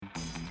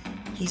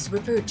He's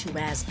referred to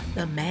as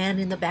the man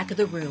in the back of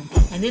the room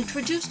and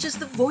introduced as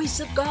the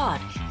voice of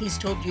God. He's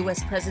told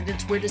U.S.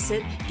 presidents where to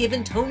sit,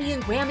 given Tony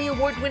and Grammy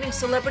award-winning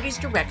celebrities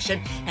direction,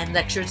 and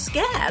lectured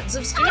scads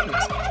of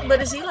students.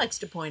 But as he likes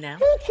to point out,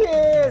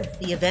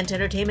 the event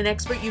entertainment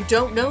expert you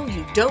don't know,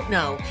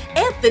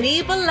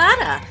 Anthony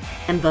Bellata.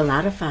 And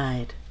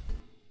Bellatified.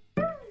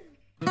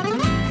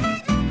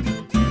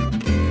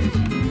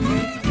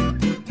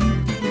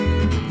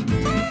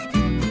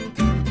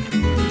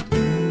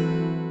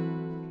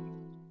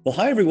 Well,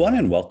 hi, everyone,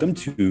 and welcome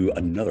to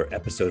another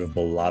episode of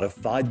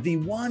Bellatified, the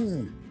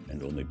one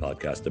and only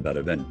podcast about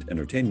event,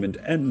 entertainment,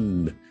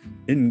 and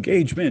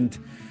engagement.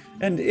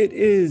 And it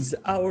is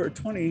our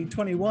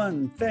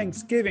 2021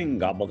 Thanksgiving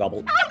Gobble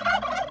Gobble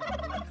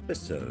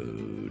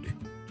episode.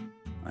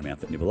 I'm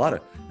Anthony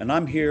Bellata, and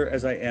I'm here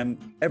as I am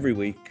every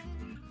week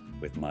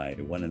with my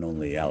one and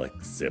only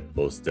Alex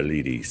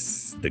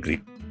Apostolidis, the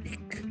Greek.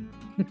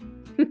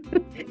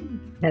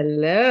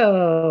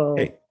 Hello.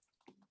 Hey,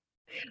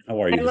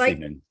 how are you this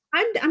evening?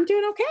 I'm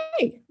doing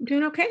okay. I'm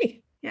doing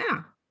okay.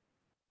 Yeah.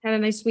 Had a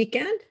nice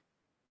weekend.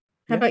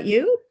 How about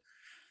you?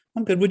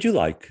 I'm good. What did you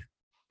like?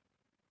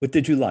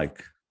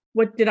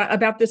 What did I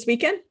about this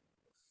weekend?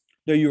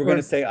 No, you were going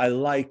to say I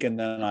like, and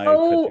then I.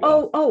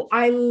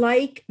 I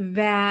like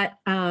that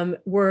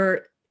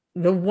we're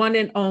the one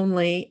and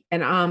only,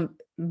 and I'm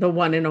the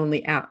one and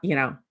only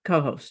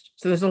co-host.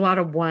 So there's a lot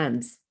of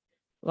ones,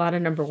 a lot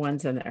of number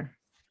ones in there.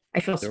 I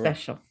feel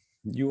special.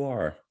 You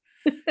are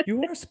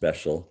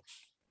special.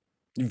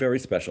 Very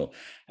special.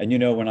 And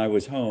when I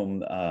was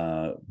home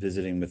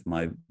visiting with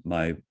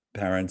my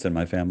parents and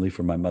my family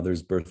for my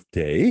mother's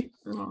birthday,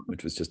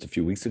 which was just a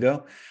few weeks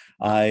ago,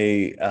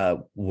 I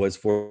was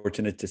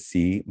fortunate to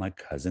see my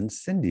cousin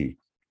Cindy.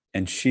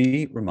 And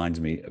she reminds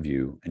me of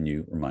you, and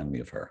you remind me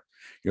of her.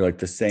 You're like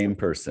the same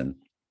person.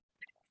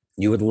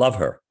 You would love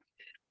her.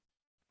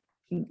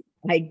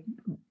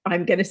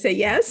 I'm going to say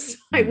yes,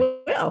 I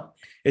will.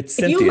 It's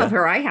Cynthia. If you love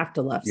her, I have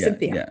to love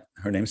Cynthia. Yeah,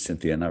 her name's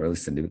Cynthia, not really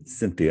Cindy, but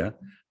Cynthia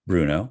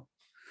Bruno.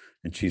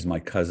 And she's my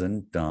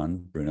cousin, Don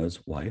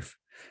Bruno's wife.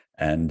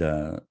 And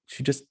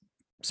she just,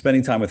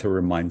 spending time with her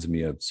reminds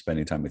me of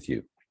spending time with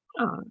you.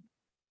 Oh.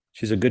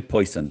 She's a good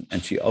person,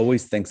 and she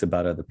always thinks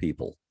about other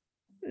people.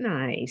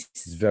 Nice.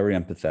 She's very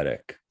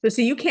empathetic.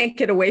 So you can't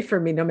get away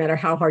from me no matter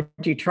how hard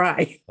you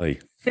try.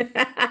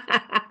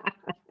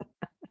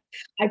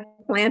 I've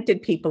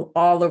planted people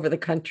all over the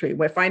country.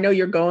 If I know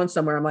you're going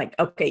somewhere, I'm like,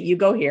 okay, you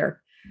go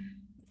here.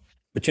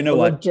 But you know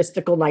what?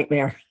 Logistical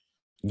nightmare.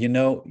 You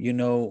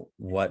know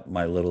what?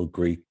 My little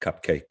Greek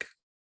cupcake.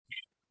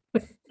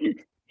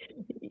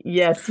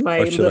 Yes,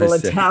 my little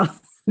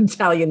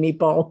Italian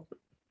meatball.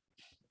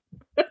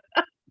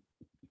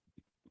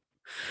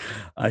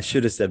 I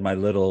should have said my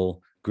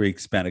little Greek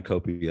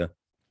spanakopia.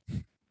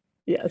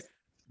 Yes.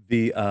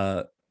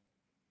 The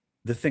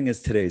thing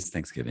is, today is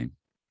Thanksgiving.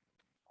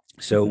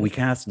 So we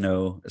cast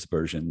no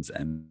aspersions,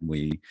 and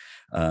we're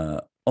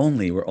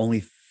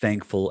only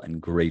thankful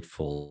and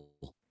grateful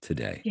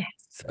today. Yes.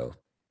 So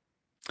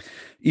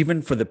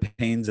even for the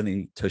pains and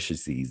the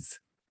tushies,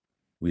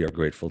 we are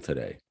grateful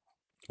today.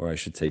 Or I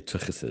should say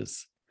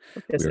tushises.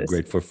 We are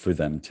grateful for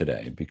them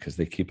today because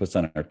they keep us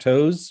on our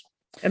toes.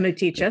 And they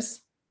teach us.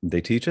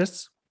 They teach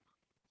us.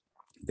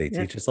 They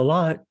teach us a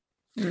lot.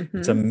 Mm-hmm.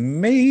 It's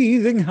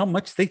amazing how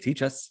much they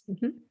teach us.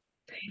 Mm-hmm.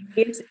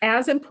 It's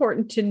as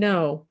important to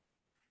know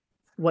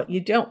what you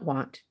don't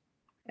want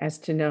as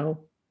to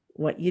know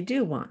what you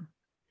do want.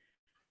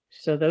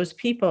 So those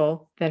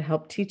people that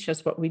help teach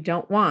us what we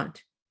don't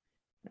want,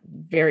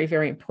 very,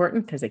 very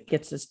important, because it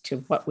gets us to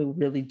what we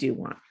really do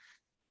want.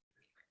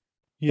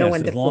 Yes,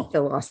 wonderful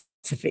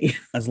philosophy.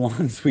 As long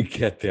as we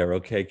get there,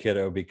 okay,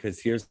 kiddo, because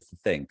here's the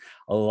thing.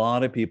 A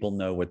lot of people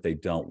know what they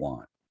don't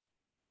want,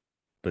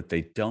 but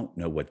they don't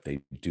know what they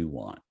do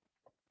want.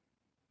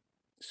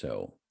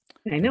 So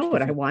I know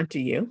what I want, do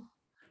you?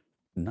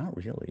 Not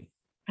really.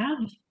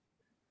 Oh.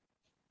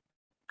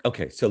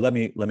 Okay, so let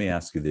me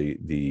ask you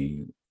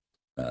the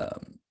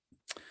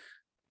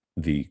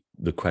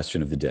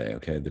question of the day.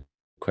 Okay, the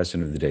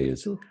question of the day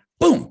is: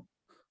 boom,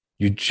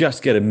 you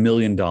just get $1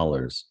 million.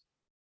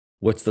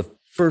 What's the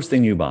first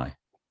thing you buy?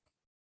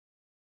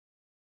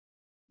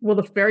 Well,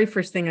 the very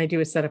first thing I do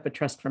is set up a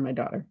trust for my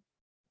daughter.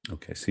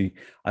 Okay, see,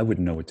 I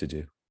wouldn't know what to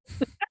do.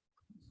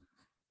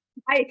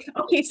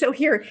 So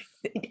here,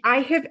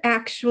 I have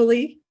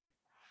actually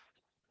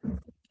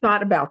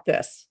thought about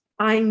this.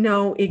 I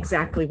know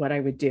exactly what I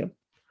would do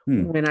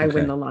when I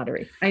win the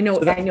lottery. I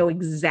know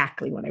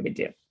exactly what I would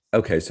do.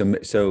 Okay,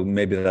 so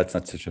maybe that's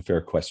not such a fair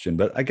question,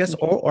 but I guess,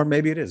 or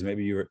maybe it is.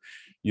 Maybe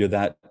you're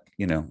that,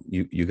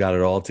 you got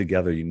it all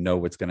together. You know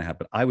what's going to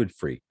happen. I would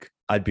freak.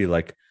 I'd be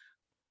like,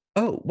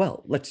 oh,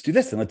 well, let's do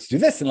this and let's do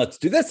this and let's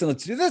do this and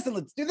let's do this and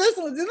let's do this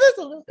and let's do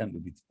this, and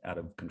we'd be out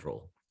of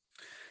control.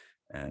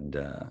 And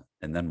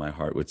then my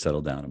heart would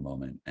settle down a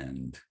moment,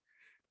 and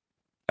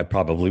I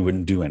probably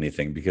wouldn't do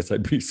anything because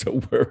I'd be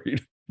so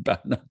worried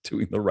about not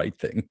doing the right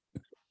thing.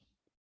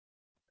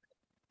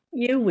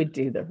 You would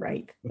do the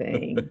right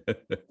thing.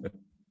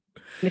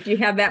 And if you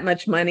have that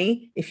much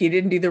money, if you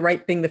didn't do the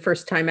right thing the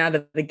first time out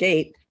of the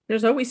gate,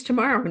 there's always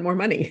tomorrow and more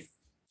money.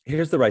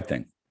 Here's the right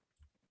thing.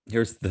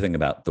 Here's the thing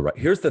about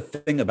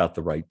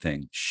the right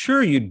thing.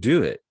 Sure, you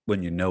do it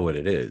when you know what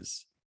it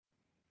is.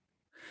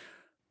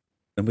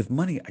 And with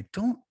money, I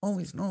don't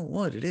always know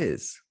what it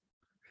is,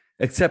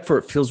 except for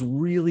it feels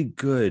really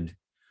good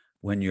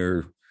when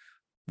you're,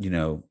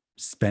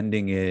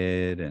 spending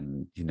it,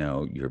 and,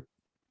 you're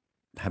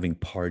having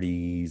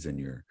parties and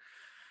you're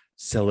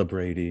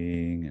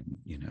celebrating,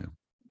 and,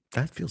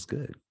 that feels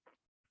good.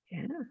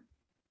 Yeah.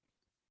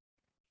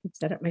 I'd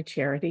set up my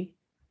charity.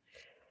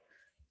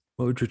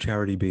 What would your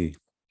charity be?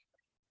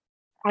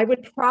 I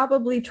would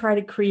probably try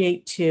to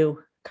create two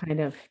kind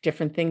of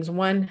different things.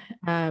 One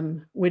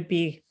would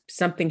be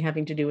something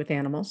having to do with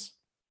animals,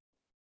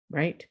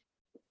 right?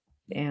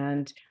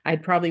 And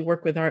I'd probably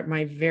work with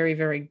my very,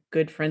 very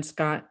good friend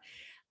Scott,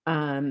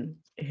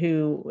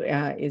 who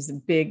is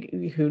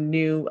big, who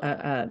knew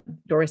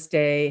Doris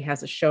Day,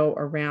 has a show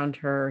around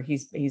her.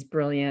 He's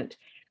brilliant.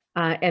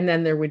 And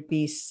then there would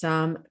be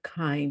some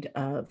kind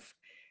of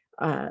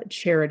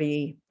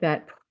charity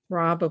that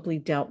probably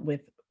dealt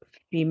with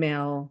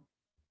female,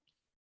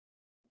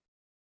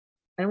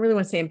 I don't really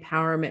want to say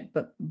empowerment,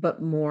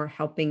 but more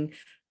helping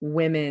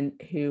women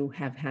who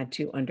have had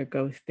to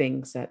undergo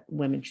things that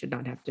women should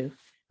not have to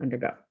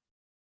undergo.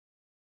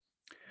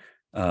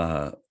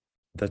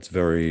 That's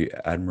very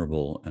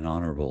admirable and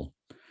honorable.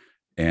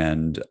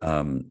 And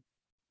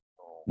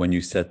when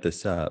you set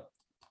this up,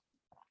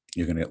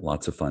 you're going to get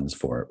lots of funds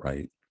for it,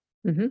 right?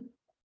 Mm-hmm.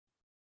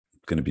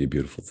 It's going to be a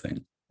beautiful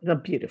thing.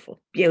 Beautiful,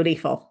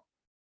 beautiful.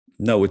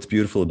 No, what's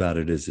beautiful about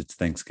it is it's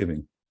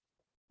Thanksgiving.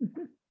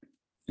 Mm-hmm.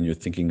 And you're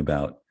thinking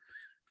about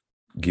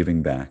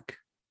giving back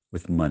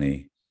with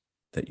money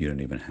that you don't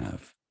even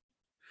have,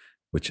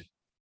 which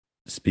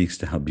speaks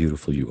to how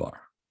beautiful you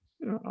are.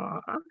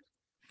 Aww.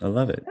 I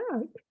love it.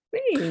 Oh,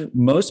 thanks.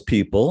 Most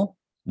people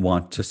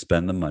want to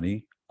spend the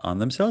money on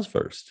themselves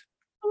first.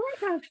 Oh,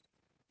 I have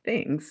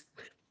things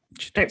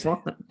I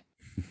want.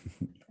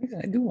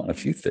 I do want a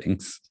few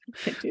things.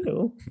 I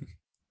do.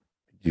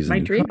 Use my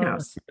dream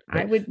house.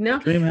 I would know.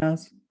 Dream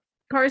house.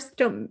 Cars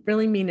don't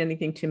really mean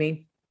anything to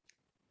me,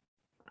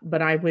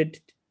 but I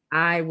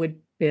would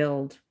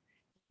build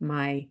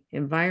my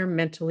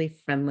environmentally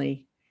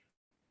friendly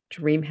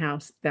dream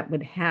house that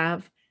would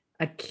have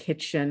a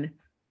kitchen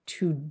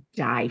to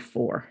die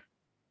for.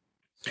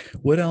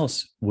 What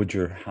else would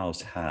your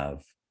house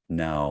have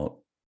now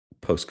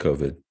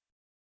post-COVID?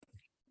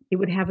 It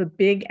would have a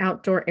big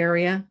outdoor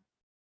area.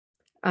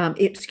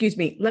 Excuse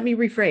me, let me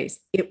rephrase.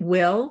 It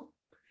will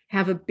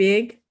have a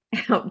big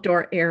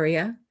outdoor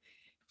area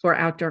for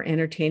outdoor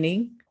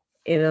entertaining.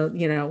 It'll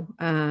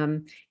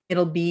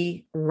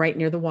be right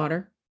near the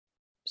water,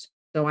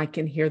 so I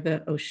can hear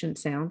the ocean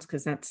sounds,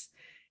 because that's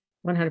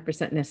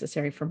 100%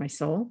 necessary for my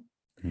soul.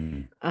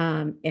 And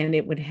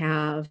it would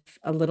have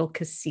a little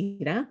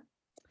casita,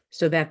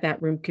 so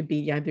that room could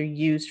be either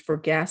used for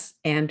guests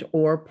and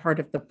or part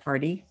of the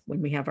party.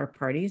 When we have our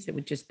parties, it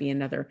would just be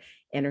another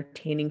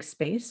entertaining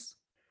space.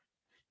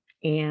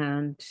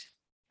 And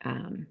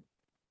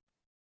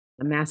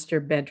a master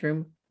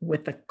bedroom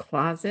with a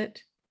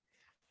closet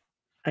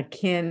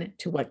akin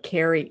to what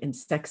Carrie in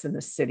Sex and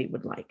the City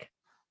would like.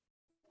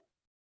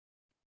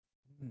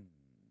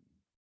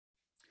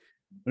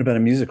 What about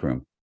a music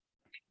room?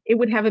 It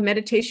would have a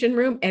meditation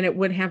room, and it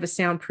would have a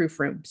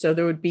soundproof room. So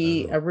there would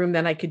be a room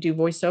that I could do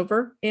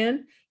voiceover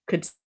in,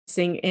 could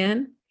sing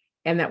in,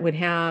 and that would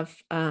have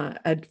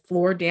a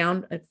floor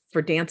down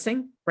for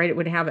dancing, right? It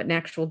would have an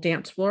actual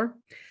dance floor.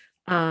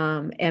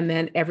 And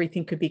then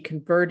everything could be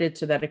converted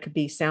so that it could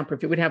be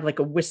soundproof. It would have like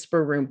a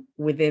whisper room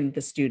within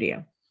the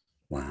studio.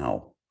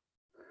 Wow.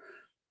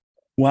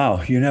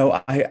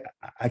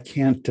 I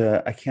can't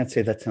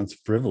say that sounds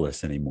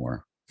frivolous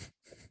anymore.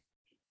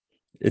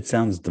 It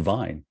sounds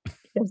divine.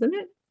 Doesn't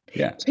it?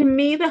 Yeah. To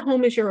me, the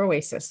home is your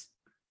oasis.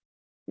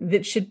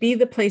 That should be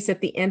the place at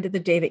the end of the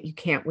day that you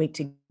can't wait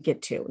to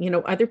get to.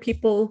 Other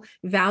people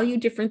value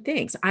different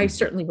things. I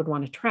certainly would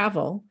want to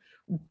travel,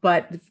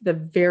 but the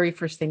very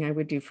first thing I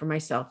would do for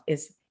myself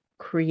is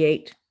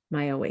create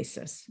my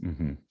oasis.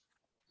 Mm-hmm.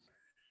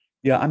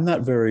 Yeah, I'm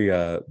not very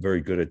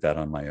good at that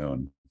on my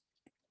own,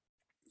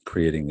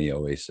 creating the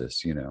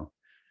oasis.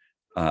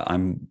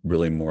 I'm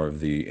really more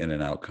of the in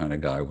and out kind of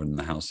guy where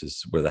the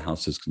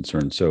house is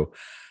concerned. So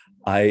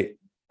I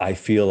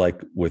feel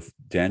like with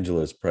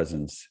D'Angela's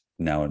presence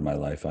now in my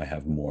life, I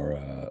have more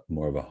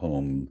of a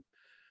home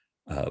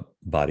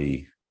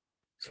body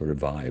sort of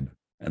vibe,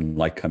 and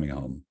like coming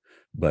home.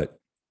 But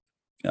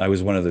I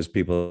was one of those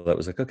people that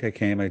was like, okay, I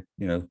came, I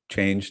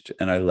changed,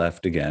 and I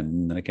left again.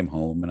 And then I came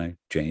home and I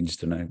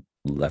changed and I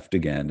left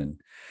again.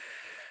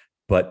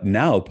 But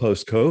now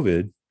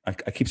post-COVID, I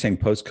keep saying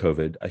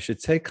post-COVID, I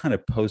should say kind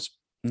of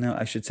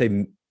I should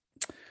say,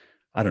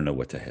 I don't know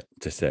what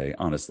to say,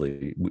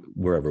 honestly,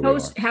 wherever we are.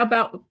 How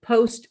about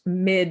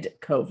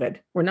post-mid-COVID?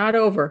 We're not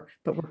over,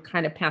 but we're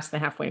kind of past the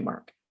halfway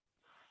mark.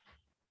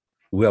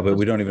 Well, but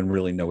we don't even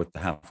really know what the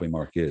halfway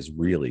mark is,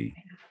 really.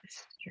 This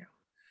is true.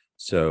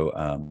 So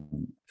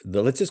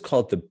let's just call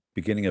it the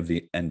beginning of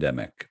the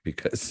endemic,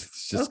 because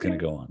it's just going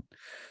to go on.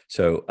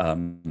 So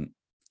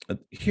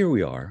here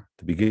we are,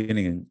 the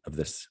beginning of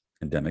this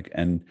endemic,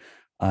 and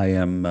I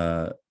am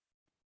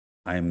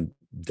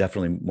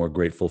definitely more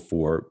grateful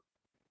for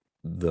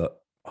the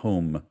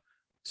home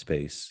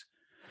space.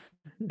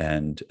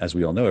 And as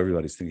we all know,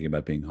 everybody's thinking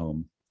about being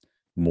home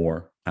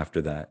more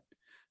after that.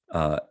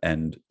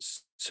 And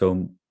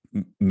so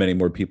many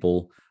more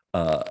people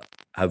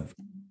have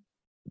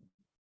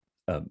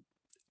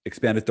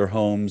expanded their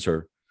homes,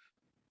 or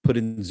put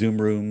in Zoom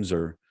rooms,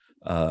 or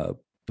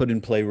put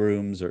in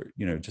playrooms, or,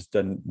 just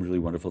done really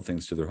wonderful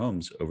things to their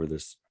homes over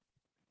this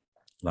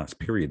last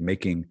period,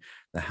 making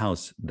the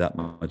house that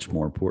much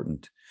more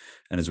important.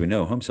 And as we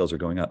know, home sales are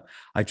going up.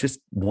 I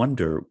just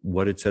wonder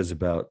what it says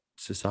about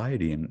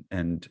society.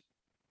 And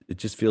it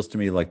just feels to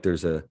me like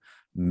there's a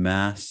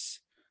mass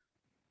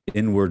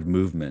inward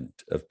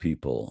movement of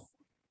people,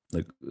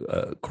 like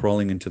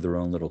crawling into their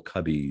own little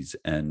cubbies,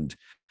 and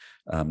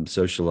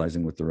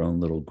socializing with their own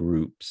little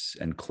groups,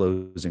 and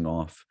closing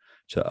off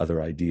to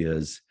other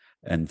ideas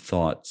and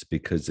thoughts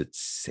because it's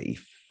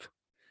safe.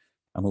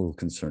 I'm a little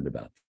concerned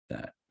about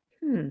that.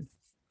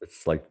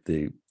 It's like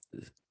the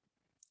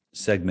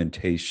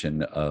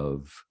segmentation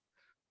of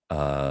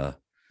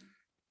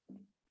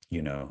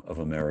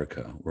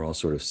America. We're all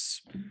sort of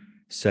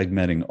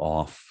segmenting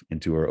off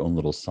into our own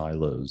little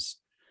silos.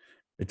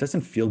 It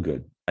doesn't feel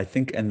good, I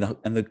think. And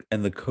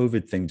the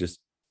COVID thing just,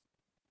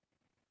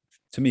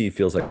 to me,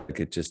 feels like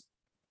it just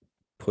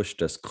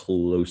pushed us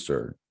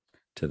closer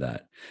to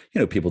that.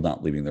 People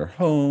not leaving their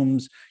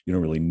homes. You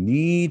don't really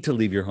need to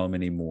leave your home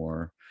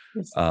anymore.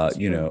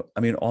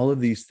 All of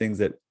these things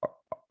that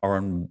are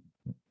on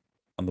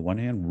the one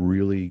hand,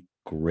 really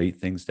great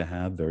things to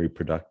have, very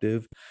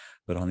productive,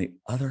 but on the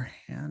other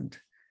hand,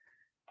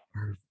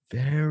 are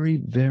very,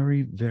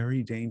 very,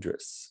 very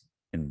dangerous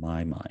in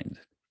my mind.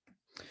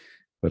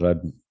 But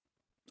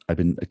I've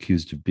been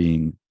accused of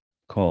being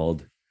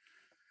called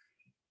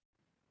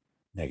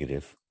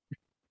negative.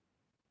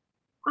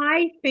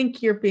 I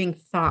think you're being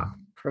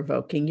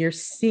thought-provoking. You're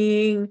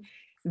seeing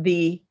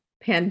the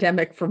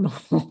pandemic from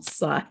all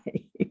sides.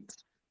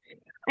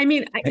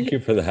 Thank you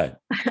for that.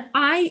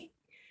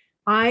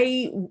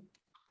 I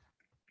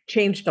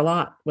changed a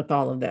lot with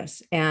all of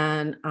this,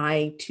 and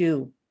I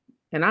too,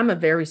 and I'm a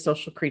very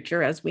social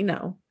creature, as we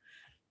know.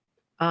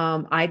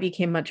 I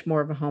became much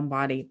more of a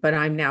homebody, but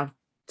I'm now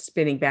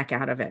spinning back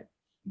out of it.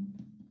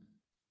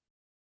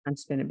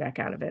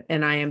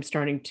 And I am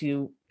starting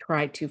to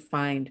try to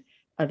find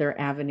other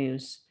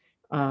avenues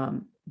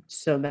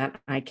so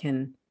that I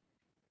can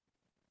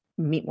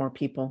meet more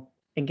people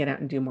and get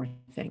out and do more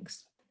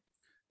things.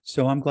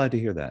 So I'm glad to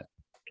hear that.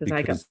 Because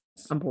I got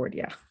on board,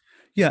 yeah.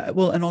 Yeah,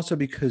 well, and also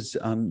because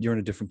you're in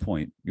a different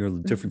point. You're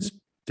in a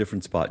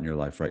different spot in your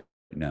life right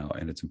now,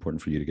 and it's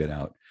important for you to get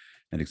out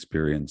and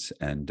experience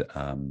and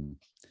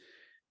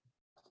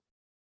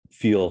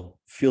feel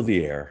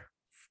the air,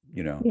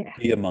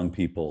 be among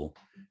people,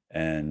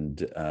 and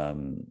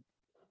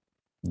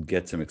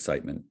get some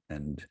excitement,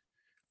 and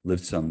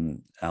live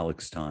some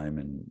Alex time,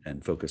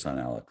 and focus on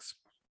Alex.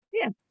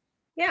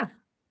 Yeah.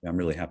 I'm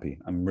really happy.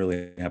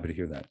 To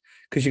hear that,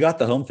 because you got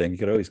the home thing. You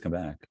could always come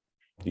back.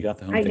 You got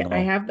the home thing. I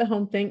have the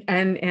home thing,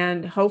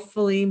 and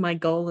hopefully my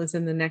goal is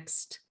in the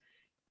next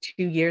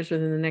 2 years,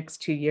 within the next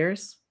 2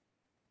 years,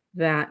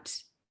 that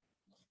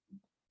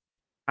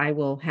I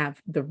will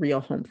have the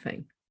real home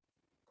thing.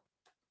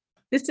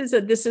 This is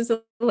a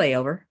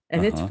layover,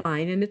 and it's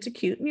fine, and it's a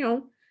cute,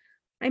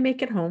 I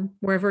make it home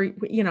wherever,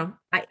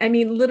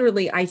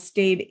 literally I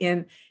stayed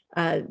in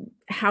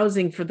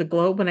housing for the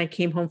Globe when I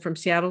came home from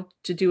Seattle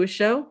to do a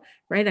show,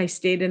 right? I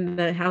stayed in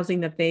the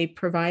housing that they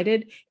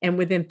provided, and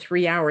within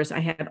 3 hours I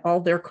had all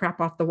their crap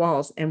off the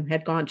walls and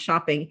had gone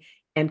shopping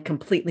and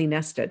completely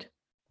nested,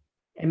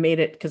 and made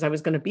it, because I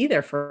was going to be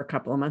there for a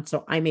couple of months.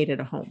 So I made it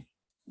a home.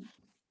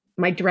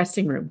 My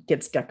dressing room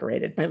gets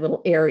decorated, my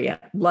little area,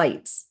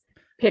 lights,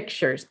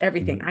 pictures,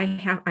 everything. I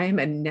am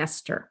a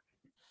nester.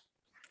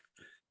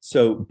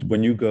 So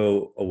when you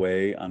go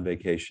away on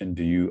vacation,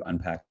 do you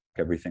unpack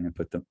everything and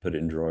put it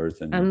in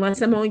drawers? And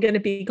unless I'm only going to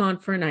be gone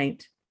for a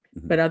night,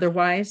 but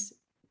otherwise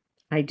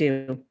I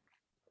do.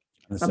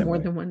 More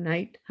than one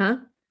night, huh?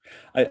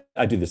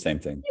 I do the same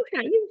thing.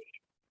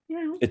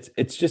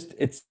 It's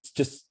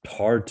just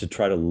hard to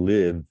try to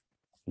live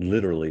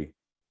literally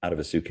out of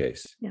a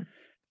suitcase. Yeah.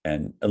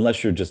 And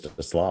unless you're just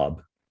a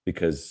slob,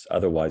 because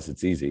otherwise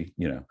it's easy,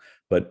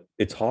 but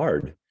it's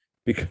hard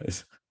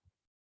because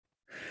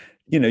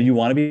you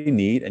want to be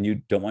neat, and you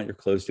don't want your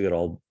clothes to get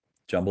all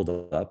jumbled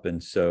up.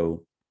 And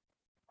so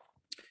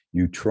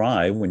you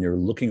try, when you're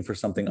looking for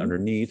something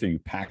underneath, or you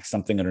pack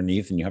something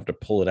underneath and you have to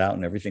pull it out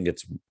and everything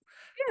gets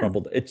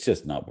crumpled. It's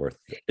just not worth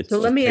it. So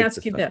let me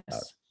ask you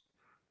this.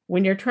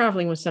 When you're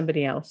traveling with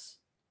somebody else,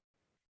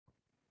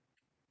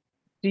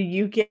 do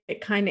you get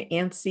kind of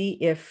antsy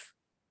if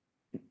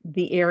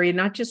the area,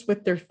 not just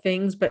with their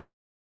things, but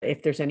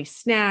if there's any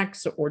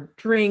snacks or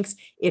drinks,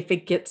 if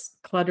it gets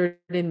cluttered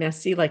and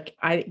messy? Like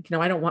I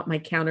don't want my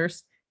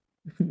counters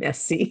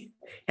messy.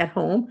 at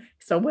home.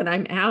 So when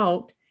I'm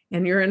out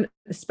and you're in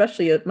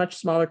especially a much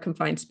smaller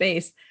confined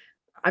space,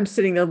 I'm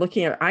sitting there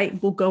looking at, I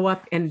will go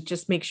up and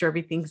just make sure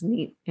everything's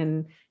neat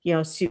and,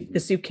 the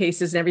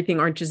suitcases and everything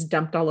aren't just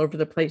dumped all over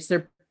the place.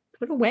 They're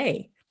put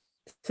away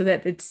so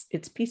that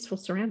it's peaceful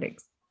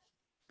surroundings.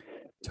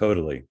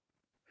 Totally.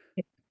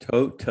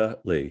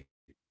 Totally.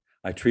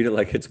 I treat it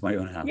like it's my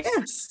own house.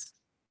 Yes.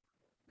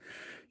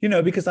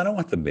 Because I don't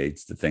want the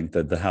maids to think,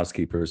 that the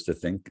housekeepers to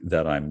think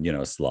that I'm,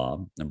 a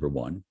slob, number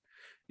one.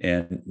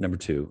 And number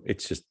two,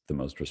 it's just the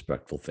most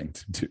respectful thing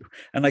to do.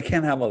 And I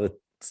can't have all the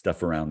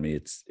stuff around me.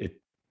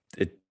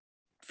 It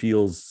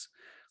feels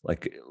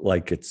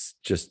like it's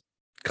just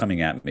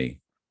coming at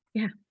me.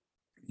 Yeah.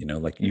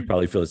 Like you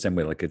probably feel the same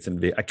way, like it's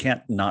I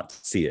can't not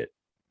see it.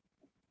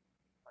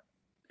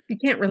 You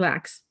can't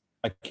relax.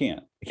 I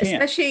can't.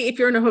 Especially if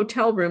you're in a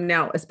hotel room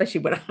now, especially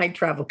when I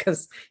travel,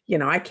 because,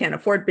 I can't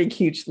afford big,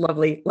 huge,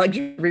 lovely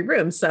luxury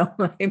rooms. So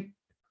I'm,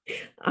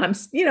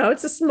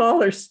 it's a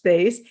smaller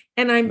space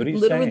and I'm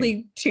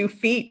literally 2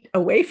 feet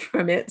away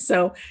from it.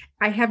 So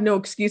I have no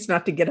excuse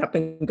not to get up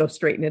and go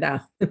straighten it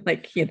out.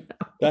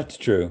 That's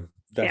true.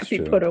 That's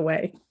can't be put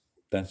away.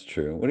 That's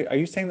true. Are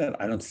you saying that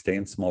I don't stay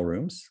in small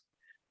rooms?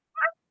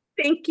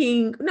 I'm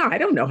thinking, no, I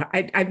don't know.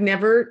 I've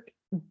never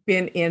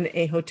been in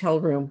a hotel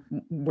room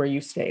where you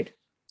stayed.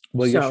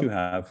 Well, yes, you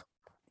have.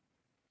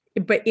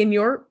 But in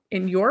your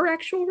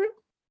actual room?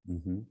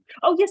 Mm-hmm.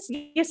 Oh,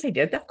 yes, I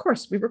did. Of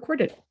course, we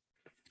recorded.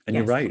 And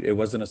You're right. It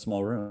wasn't a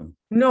small room.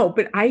 No,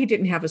 but I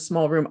didn't have a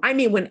small room. I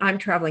mean, when I'm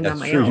traveling on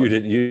my own. You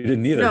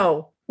didn't either.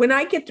 No, when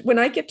I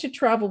get to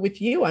travel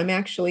with you, I'm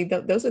actually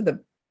those are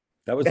the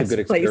that was best a good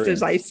experience.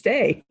 Places I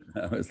stay.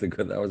 That was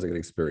a good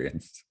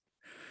experience.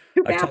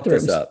 2 I talked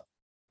bathrooms. us up.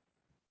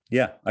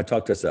 Yeah, I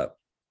talked us up.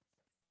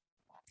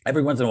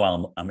 Every once in a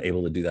while, I'm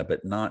able to do that,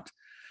 but not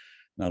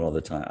all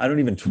the time. I don't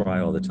even try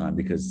all the time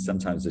because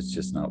sometimes it's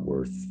just not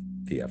worth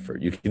the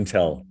effort. You can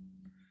tell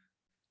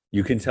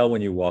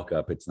when you walk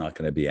up, it's not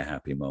going to be a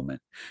happy moment.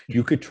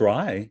 You could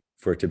try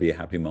for it to be a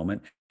happy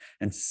moment.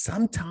 And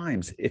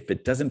sometimes if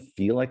it doesn't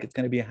feel like it's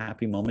going to be a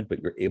happy moment,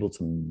 but you're able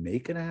to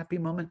make it a happy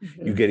moment,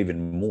 you get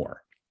even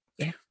more.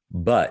 Yeah.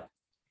 But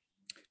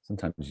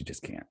sometimes you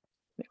just can't.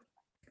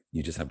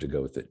 You just have to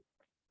go with it.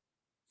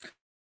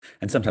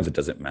 And sometimes it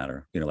doesn't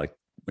matter. Like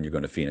when you're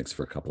going to Phoenix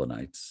for a couple of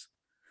nights,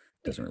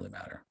 it doesn't really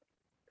matter.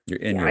 You're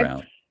in, you're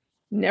out.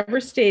 Never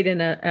stayed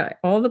in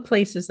all the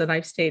places that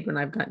I've stayed when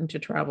I've gotten to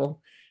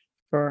travel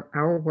for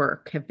our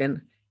work have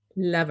been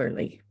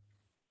lovely.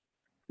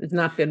 There's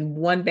not been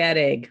one bad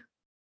egg.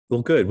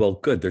 Well,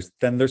 good.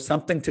 There's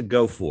something to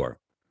go for.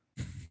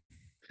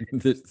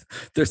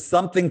 there's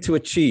something to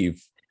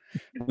achieve.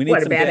 We need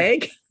what, a bad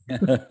egg?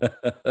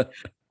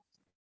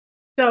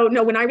 So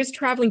no, when I was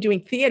traveling doing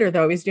theater,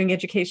 though, I was doing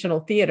educational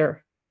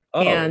theater.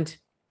 Oh. And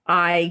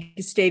I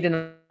stayed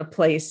in a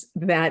place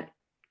that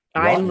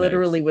I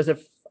literally was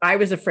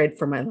afraid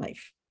for my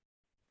life.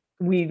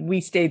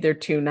 We stayed there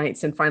 2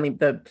 nights, and finally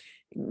the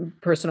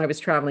person I was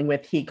traveling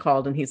with, he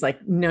called and he's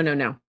like,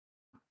 no,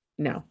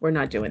 we're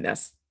not doing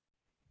this.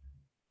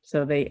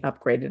 So they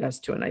upgraded us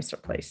to a nicer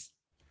place.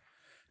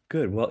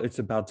 Good. Well, it's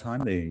about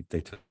time they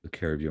took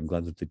care of you. I'm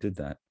glad that they did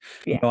that.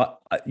 Yeah.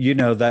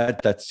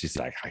 That's just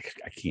I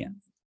can't.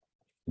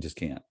 I just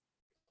can't.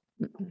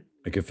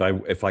 Like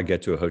if I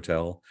get to a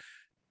hotel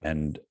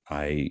and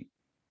I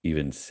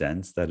even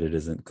sense that it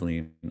isn't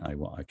clean,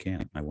 I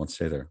can't. I won't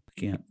stay there. I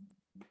can't.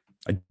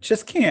 I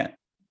just can't.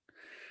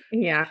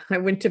 Yeah, I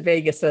went to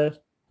Vegas a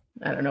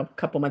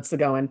couple months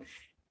ago, and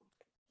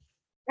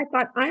I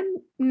thought, I'm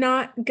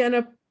not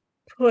gonna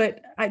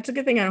it's a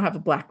good thing I don't have a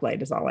black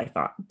light, is all I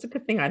thought. It's a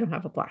good thing I don't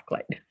have a black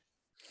light.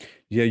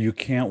 Yeah, you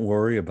can't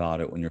worry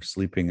about it when you're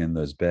sleeping in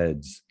those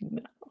beds.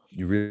 No.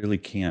 You really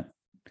can't.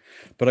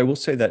 But I will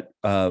say that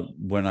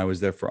when I was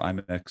there for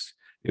IMEX,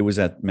 it was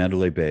at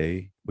Mandalay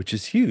Bay, which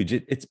is huge.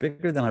 It's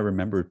bigger than I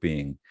remember it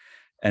being,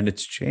 and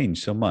it's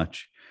changed so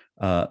much.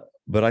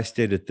 But I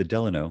stayed at the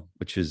Delano,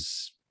 which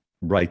is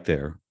right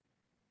there.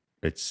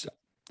 It's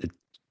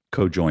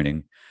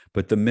co-joining.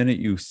 But the minute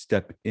you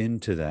step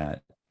into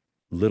that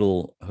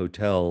little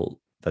hotel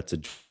that's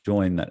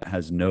adjoined that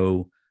has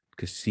no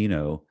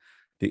casino,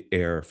 the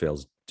air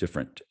feels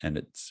different and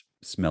it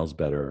smells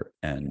better.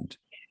 And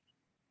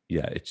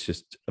yeah, it's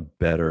just a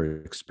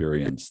better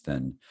experience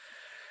and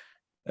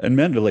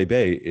Mandalay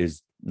Bay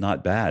is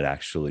not bad,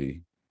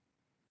 actually.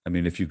 I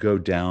mean, if you go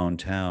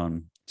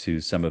downtown to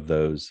some of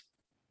those,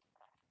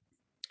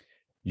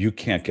 you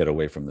can't get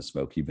away from the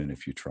smoke, even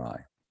if you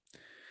try.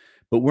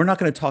 But we're not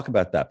going to talk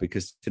about that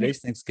because today's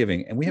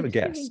Thanksgiving and we have a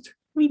guest.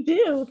 We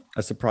do.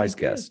 A surprise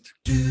guest.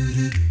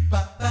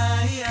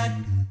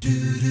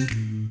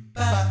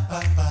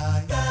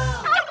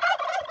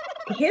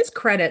 His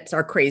credits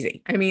are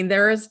crazy. I mean,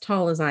 they're as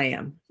tall as I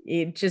am.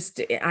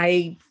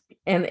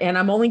 And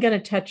I'm only going to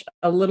touch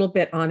a little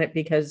bit on it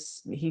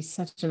because he's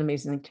such an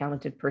amazingly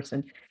talented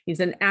person. He's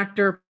an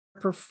actor,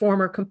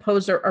 performer,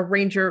 composer,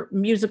 arranger,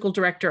 musical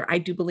director. I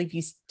do believe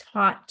he's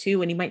taught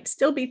too, and he might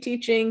still be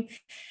teaching.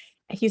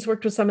 He's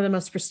worked with some of the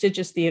most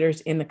prestigious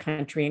theaters in the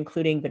country,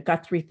 including the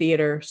Guthrie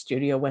Theater,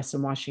 Studio West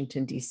in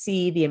Washington,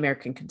 D.C., the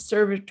American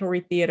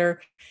Conservatory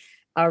Theater,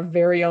 our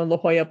very own La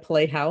Jolla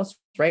Playhouse,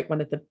 right?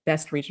 One of the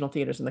best regional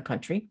theaters in the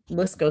country. The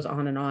list goes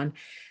on and on.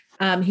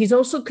 He's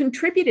also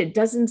contributed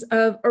dozens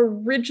of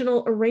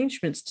original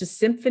arrangements to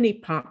symphony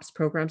pops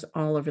programs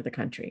all over the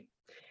country.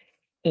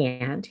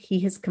 And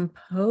he is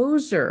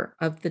composer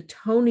of the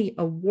Tony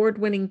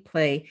Award-winning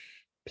play,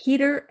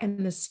 Peter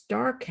and the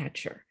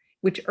Starcatcher,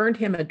 which earned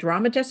him a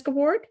Drama Desk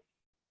Award.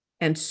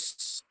 And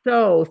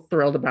so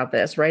thrilled about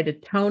this, right? A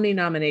Tony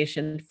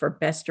nomination for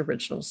Best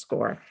Original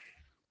Score.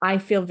 I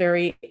feel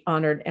very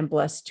honored and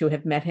blessed to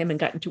have met him and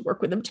gotten to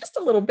work with him just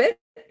a little bit.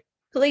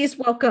 Please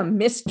welcome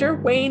Mr.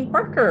 Wayne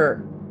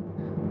Barker.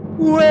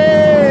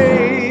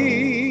 Wayne!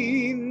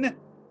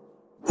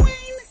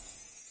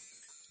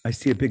 I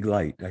see a big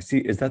light. That's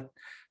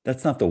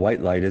not the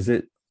white light, is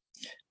it?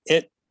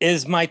 It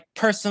is my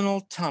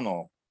personal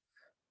tunnel.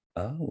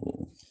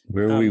 Oh,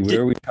 where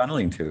are we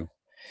tunneling to?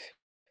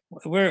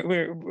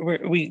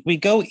 We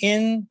go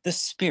in the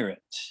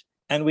spirit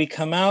and we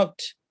come out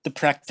the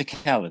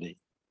practicality.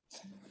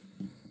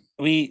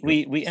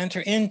 We enter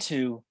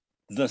into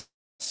the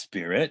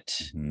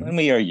spirit when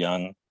we are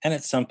young, and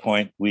at some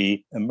point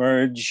we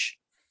emerge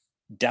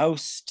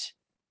doused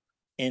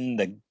in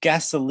the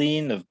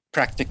gasoline of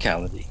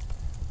practicality.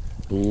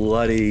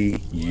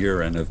 Bloody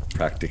urine of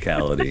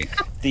practicality.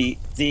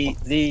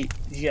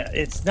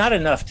 It's not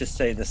enough to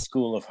say the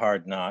school of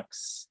hard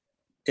knocks.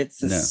 It's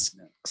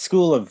the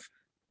school of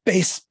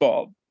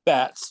baseball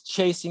bats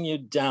chasing you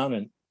down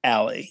an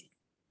alley.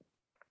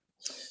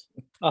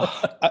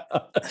 Oh,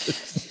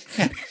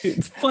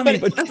 it's funny,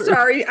 but I'm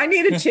sorry. I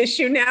need a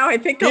tissue now. I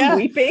think I'm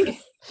weeping.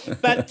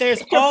 But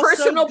there's your also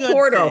personal good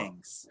portal.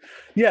 things.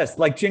 Yes,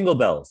 like jingle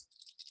bells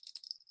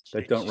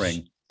that don't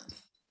ring.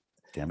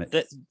 Damn it.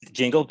 The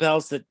jingle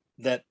bells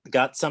that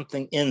got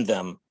something in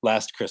them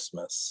last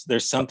Christmas.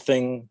 There's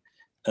something,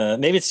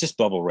 maybe it's just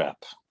bubble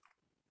wrap.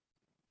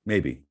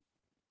 Maybe.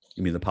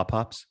 You mean the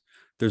pop-pops?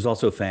 There's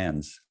also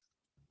fans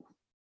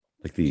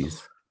like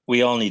these.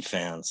 We all need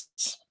fans.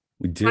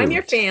 We do. I'm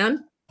your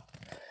fan.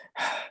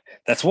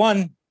 That's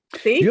one.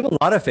 See? You have a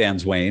lot of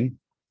fans, Wayne.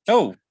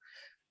 Oh,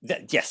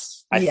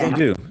 yes. I You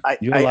do.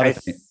 You have a lot of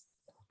fans.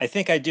 I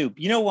think I do.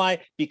 You know why?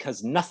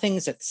 Because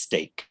nothing's at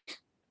stake.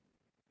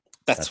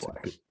 That's why.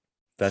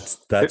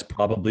 That's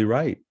probably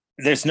right.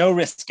 There's no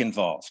risk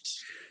involved.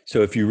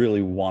 So if you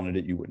really wanted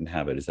it, you wouldn't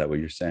have it. Is that what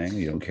you're saying?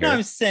 You don't care? No,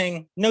 I'm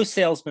saying no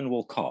salesman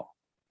will call.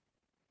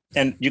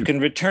 And you can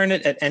return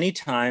it at any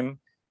time.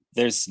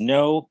 There's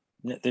no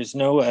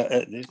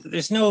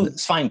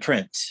fine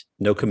print.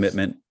 No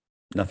commitment.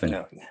 Nothing.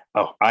 No.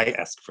 Oh, I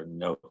ask for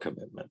no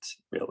commitment,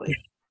 really.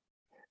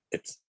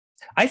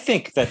 I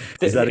think that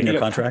is that in your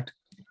contract?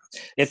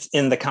 It's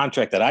in the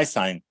contract that I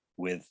signed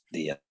with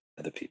the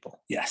other people.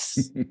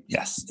 Yes.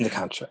 Yes, in the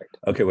contract.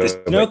 Okay, wait.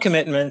 No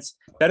commitments.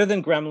 Better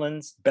than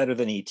Gremlins, better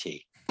than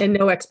E.T. And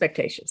no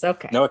expectations.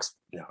 Okay. No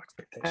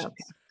expectations.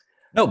 Okay.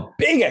 No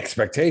big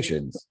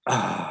expectations.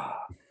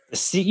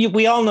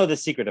 We all know the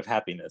secret of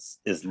happiness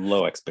is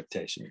low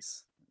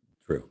expectations.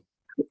 True.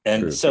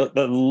 And so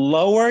the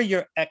lower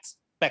your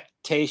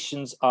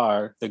expectations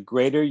are, the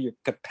greater your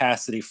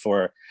capacity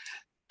for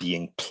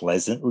being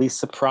pleasantly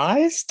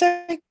surprised,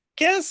 I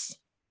guess.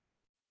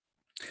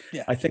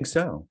 Yeah. I think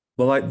so.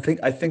 Well,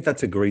 I think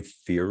that's a great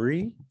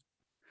theory,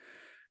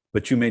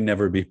 but you may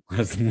never be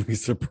pleasantly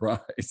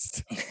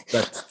surprised.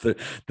 That's the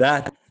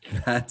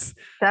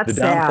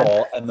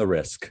downfall and the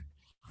risk.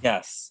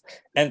 Yes.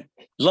 And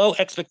low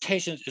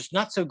expectations is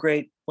not so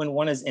great when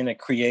one is in a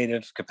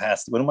creative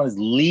capacity, when one is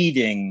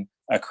leading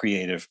a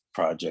creative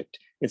project.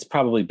 It's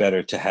probably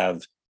better to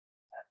have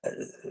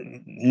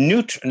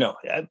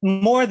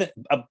more than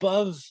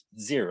above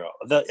zero.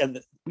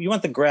 You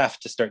want the graph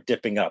to start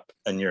dipping up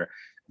on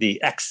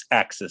the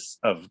x-axis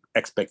of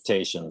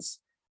expectations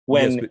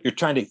when you're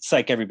trying to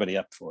psych everybody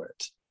up for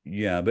it.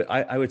 Yeah, but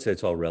I would say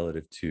it's all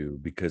relative too,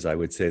 because I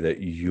would say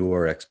that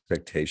your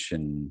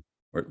expectation,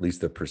 or at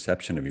least the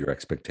perception of your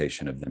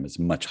expectation of them, is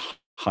much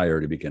higher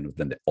to begin with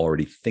than they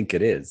already think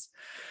it is.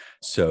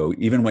 So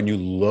even when you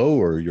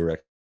lower your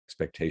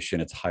expectation,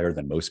 it's higher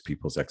than most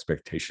people's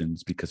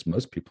expectations, because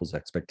most people's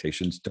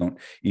expectations don't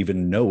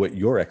even know what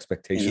your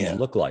expectations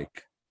look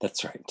like.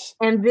 That's right.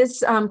 And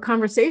this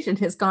conversation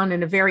has gone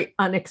in a very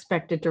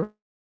unexpected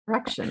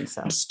direction.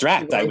 So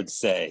abstract, I would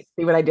say.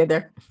 See what I did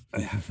there?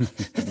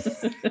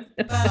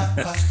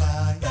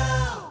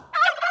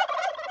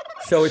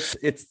 So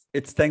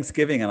it's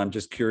Thanksgiving, and I'm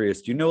just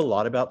curious. Do you know a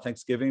lot about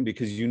Thanksgiving?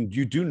 Because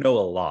you do know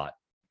a lot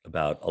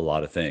about a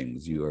lot of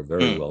things. You are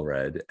very well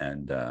read,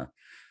 and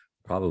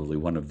probably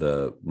one of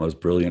the most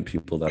brilliant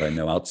people that I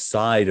know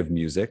outside of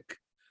music.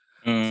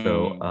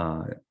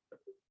 So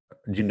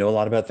do you know a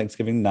lot about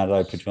Thanksgiving, now that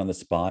I put you on the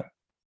spot?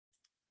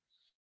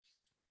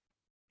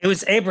 It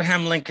was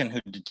Abraham Lincoln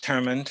who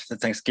determined that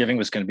Thanksgiving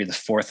was going to be the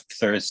fourth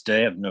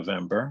Thursday of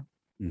November.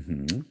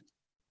 Mm-hmm.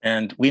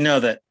 And we know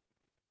that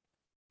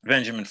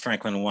Benjamin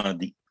Franklin wanted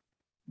the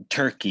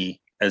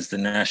turkey as the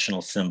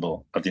national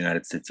symbol of the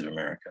United States of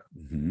America.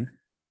 Mhm.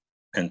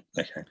 And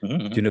okay.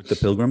 Do you know what the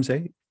Pilgrims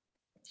ate?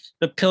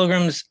 The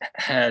Pilgrims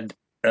had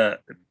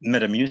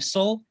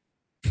Metamucil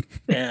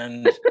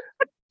and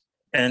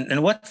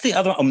what's the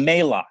other one? Oh,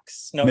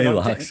 Maalox. No,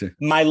 Maalox.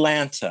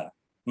 Mylanta.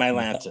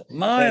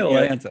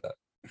 Mylanta.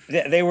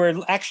 They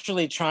were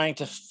actually trying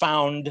to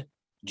found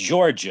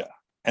Georgia,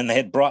 and they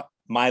had brought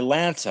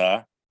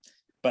Mylanta,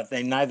 but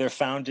they neither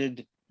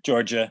founded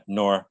Georgia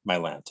nor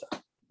Mylanta.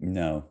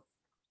 No,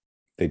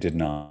 they did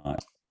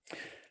not.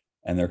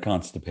 And they're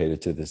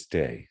constipated to this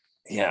day.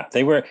 Yeah,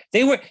 they were,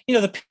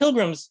 the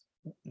Pilgrims,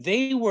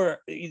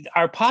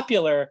 our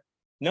popular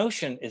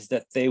notion is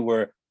that they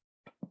were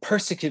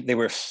persecuted, they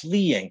were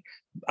fleeing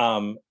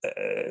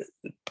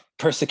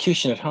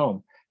persecution at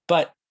home.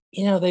 But,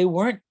 they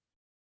weren't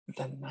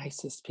the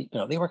nicest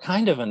people. They were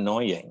kind of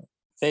annoying.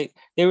 They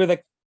were the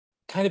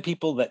kind of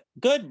people that,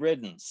 good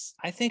riddance.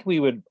 I think we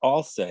would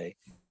all say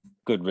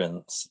good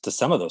riddance to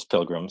some of those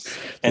Pilgrims.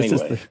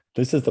 Anyway.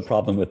 This is the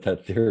problem with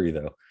that theory,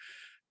 though.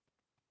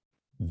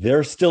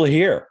 They're still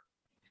here.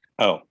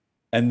 Oh.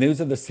 And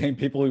those are the same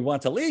people we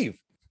want to leave.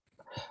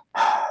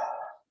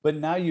 But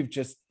now you've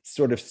just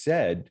sort of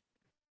said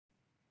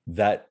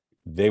that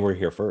they were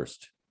here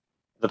first.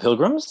 The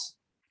Pilgrims?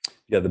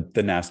 Yeah,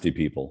 the nasty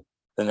people.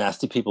 The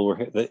nasty people were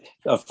here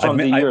from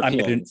the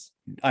Europeans.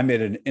 I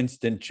made an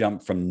instant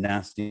jump from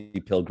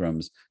nasty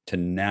Pilgrims to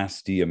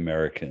nasty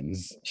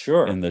Americans.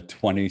 Sure. In the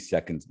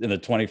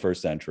 21st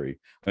century.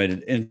 I made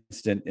an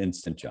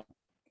instant jump.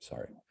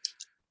 Sorry.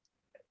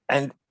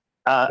 And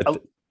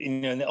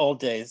in the old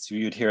days,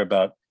 you'd hear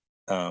about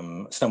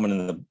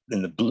someone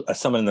in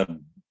the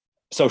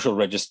social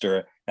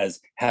register as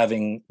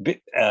having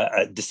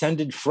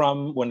descended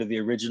from one of the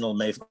original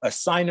a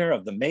signer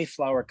of the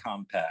Mayflower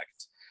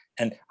Compact.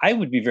 And I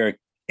would be very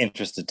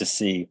interested to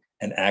see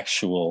an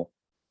actual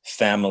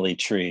family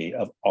tree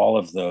of all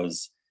of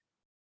those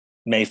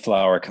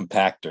Mayflower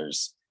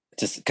compactors,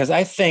 because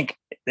I think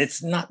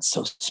it's not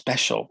so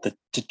special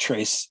to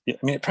trace. I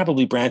mean, it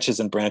probably branches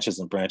and branches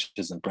and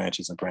branches and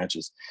branches and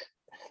branches.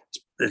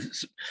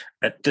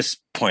 At this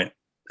point,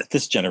 at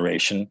this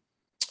generation,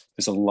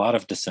 there's a lot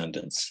of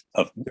descendants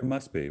of. There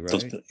must be, right?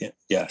 Those,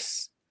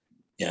 yes.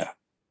 Yeah.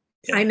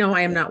 I know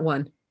I am not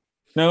one.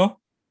 No,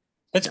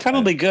 that's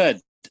probably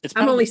good.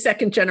 I'm only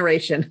second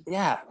generation.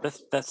 Yeah,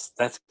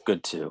 that's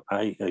good too.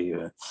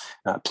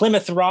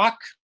 Plymouth Rock.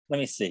 Let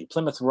me see.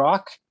 Plymouth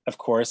Rock. Of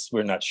course,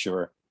 we're not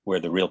sure where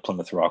the real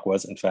Plymouth Rock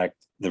was. In fact,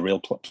 the real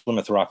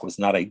Plymouth Rock was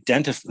not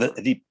identified.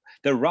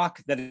 The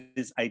rock that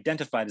is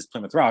identified as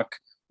Plymouth Rock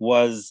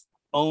was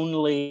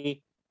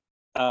only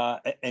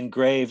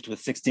engraved with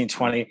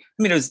 1620. I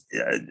mean, it was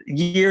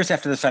years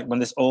after the fact when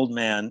this old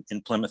man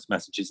in Plymouth,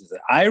 Massachusetts said,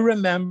 "I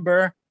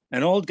remember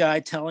an old guy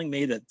telling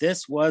me that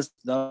this was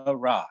the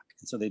rock."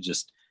 And so they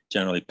just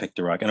generally picked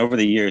a rock. And over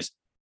the years,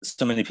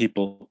 so many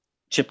people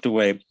chipped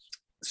away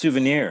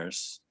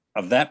souvenirs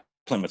of that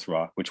Plymouth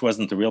Rock, which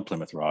wasn't the real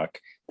Plymouth Rock,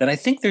 that I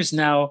think there's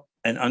now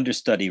an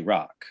understudy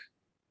rock.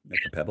 Like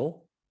a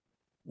pebble?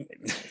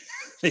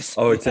 It's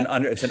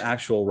an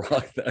actual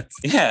rock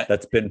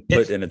that's been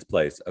put in its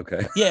place.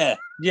 Okay. Yeah.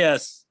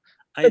 Yes.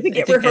 Did they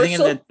get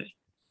rehearsal?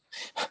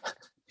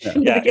 Did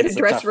they get a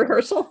dress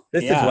rehearsal?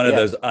 This is one of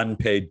those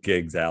unpaid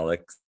gigs,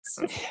 Alex.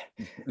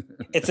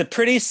 It's a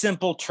pretty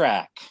simple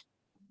track.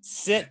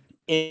 Sit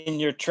in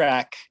your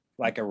track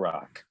like a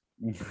rock.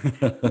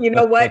 You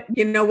know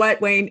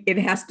what, Wayne? It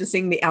has to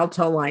sing the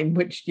alto line,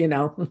 which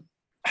Yes.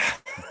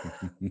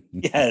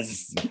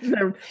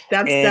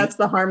 That's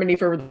the harmony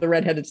for the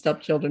redheaded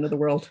stepchildren of the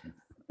world.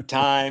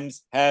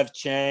 Times have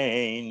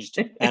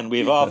changed, and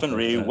we've often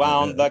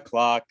rewound the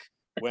clock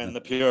when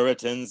the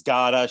Puritans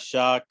got a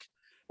shock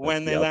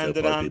when they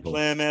landed on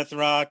Plymouth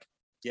Rock.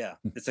 Yeah,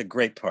 it's a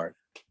great part.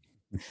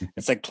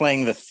 It's like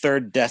playing the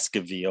third desk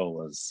of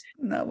violas.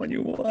 Not when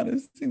you want to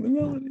sing the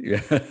melody.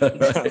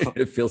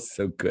 It feels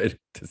so good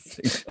to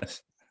sing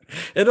that.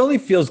 It only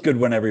feels good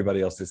when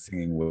everybody else is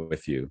singing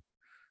with you.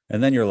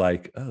 And then you're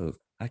like, oh,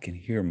 I can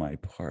hear my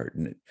part.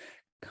 And it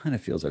kind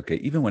of feels okay,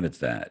 even when it's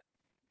that.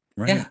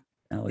 Right? Yeah.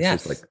 Alex,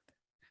 yes. Like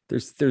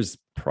there's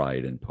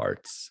pride in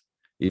parts,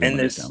 even when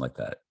they sound like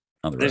that.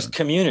 There's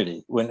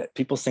community. When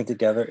people sing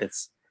together,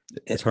 it's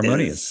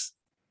harmonious.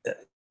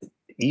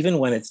 Even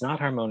when it's not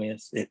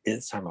harmonious, it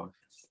is harmonious.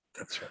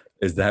 That's right.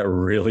 Is that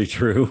really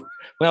true?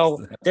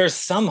 Well, there's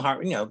some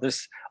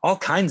there's all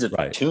kinds of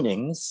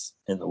tunings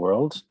in the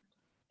world,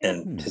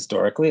 and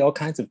historically, all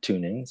kinds of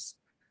tunings.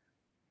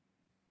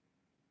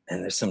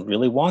 And there's some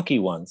really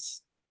wonky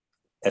ones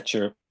at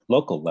your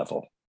local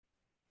level.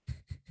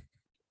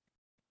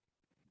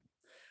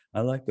 I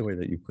like the way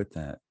that you put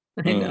that.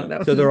 I know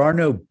that. So there are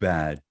no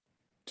bad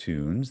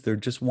tunes; they're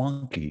just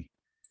wonky.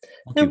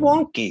 They're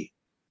wonky.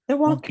 They're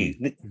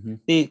wonky.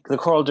 The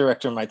choral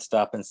director might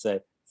stop and say,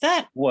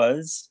 "That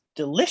was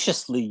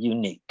deliciously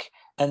unique.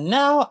 And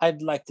now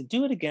I'd like to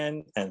do it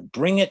again and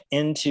bring it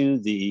into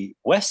the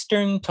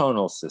Western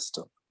tonal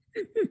system."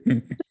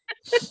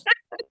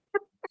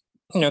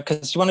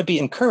 Because you want to be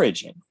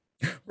encouraging.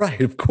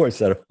 Right, of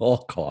course, at all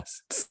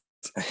costs.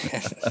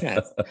 Yes.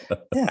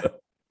 Yeah.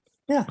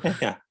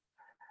 Yeah.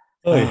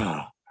 Oh, yeah.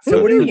 Ah.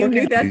 So what are you You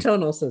knew looking that at?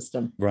 tonal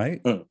system.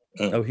 Right? Mm,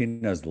 mm. Oh, he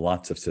knows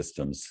lots of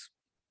systems.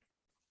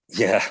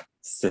 Yeah,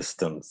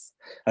 systems.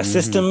 A Mhm.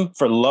 system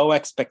for low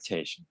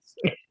expectations.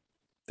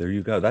 There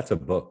you go. That's a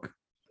book.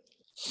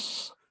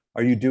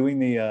 Are you doing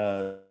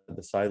the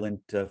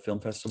silent film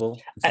festival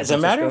in San As a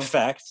matter of Francisco?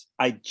 fact,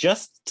 I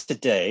just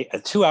today,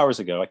 2 hours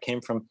ago, I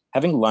came from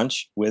having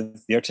lunch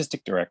with the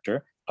artistic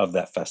director of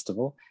that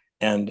festival,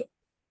 and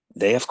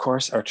they, of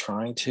course, are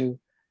trying to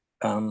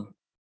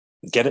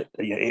get it.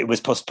 It was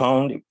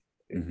postponed,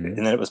 Mhm. and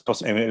then it was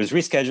postponed. I mean, it was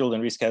rescheduled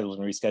and rescheduled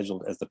and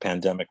rescheduled as the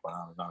pandemic went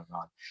on and on and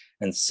on.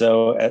 And so,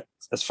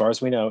 as far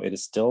as we know, it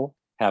is still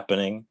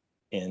happening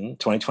in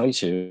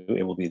 2022.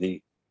 It will be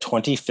the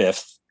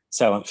 25th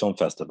Silent Film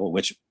Festival,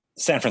 which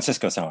San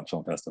Francisco Silent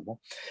Film Festival,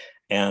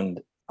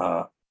 and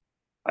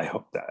I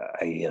hope that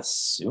I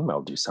assume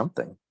I'll do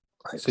something.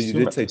 So you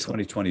did say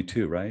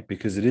 2022, right?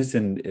 Because it is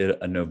in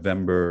a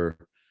November.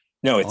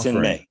 No, it's in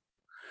offering. May.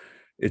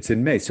 It's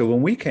in May. So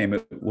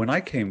when I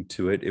came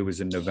to it, it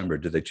was in November.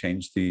 Did they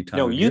change the time?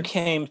 No, of you year?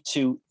 came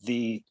to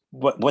the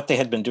what they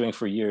had been doing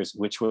for years,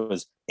 which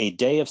was a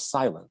day of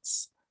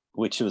silence,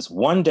 which was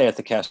one day at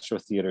the Castro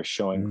Theater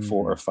showing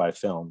 4 or 5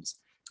 films,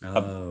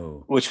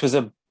 Oh, which was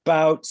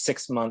about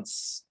 6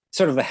 months,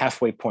 sort of the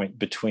halfway point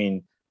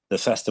between the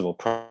festival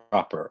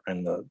proper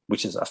and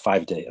which is a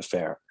 5-day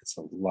affair. It's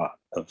a lot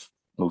of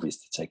movies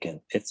to take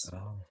in. It's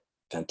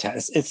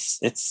fantastic.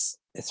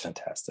 It's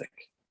fantastic.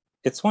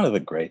 It's one of the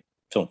great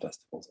film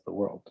festivals of the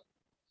world,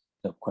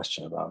 no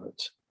question about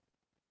it.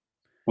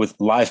 With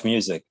live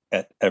music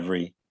at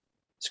every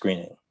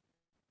screening.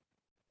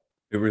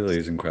 it really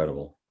is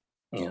incredible.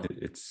 Yeah.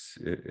 It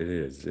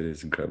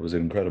is incredible. It was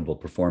an incredible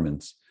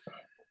performance.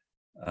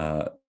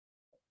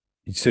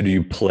 So do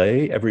you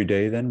play every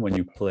day then when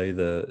you play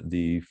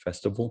the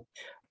festival?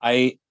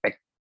 I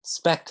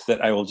expect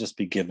that I will just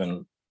be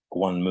given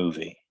one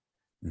movie,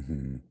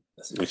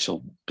 which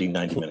will be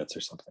 90 minutes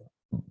or something.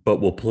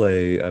 But we'll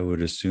play, I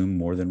would assume,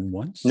 more than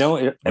once?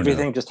 No,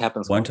 everything just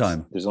happens one once.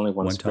 time. There's only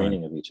one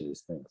screening time. of each of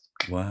these things.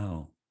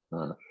 Wow.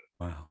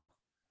 Wow.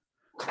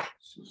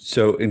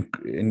 So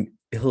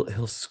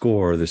he'll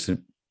score this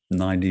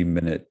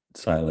 90-minute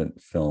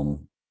silent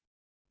film,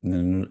 and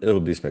then it'll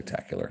be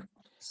spectacular.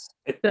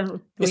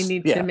 So we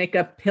need to make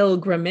a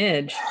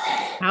pilgrimage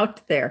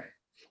out there.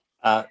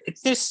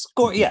 There's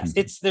score.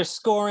 Yes, there's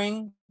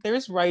scoring. There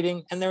is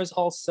writing, and there's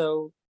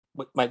also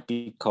what might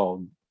be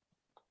called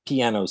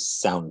piano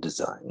sound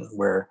design,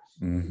 where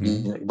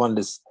one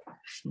is,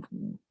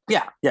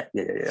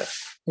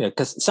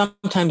 because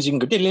sometimes you can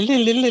go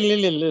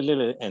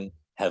and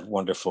have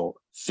wonderful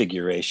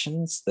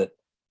figurations that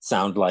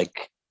sound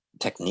like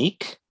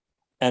technique,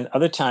 and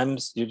other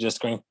times you're just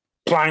going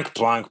plonk,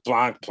 plonk,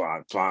 plonk,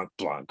 plonk, plonk,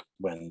 plonk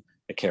when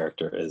a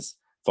character is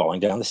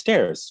falling down the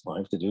stairs. All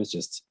you have to do is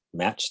just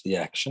match the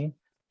action,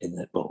 and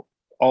it will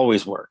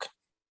always work.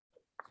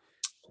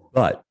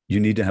 But you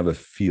need to have a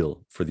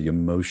feel for the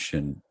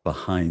emotion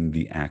behind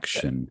the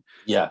action,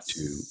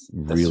 to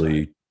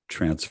really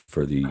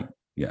transfer the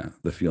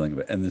feeling of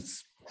it. And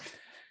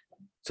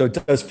so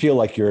it does feel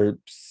like you're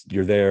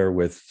there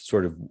with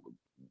sort of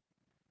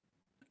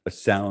a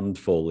sound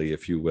Foley,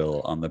 if you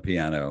will, on the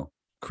piano,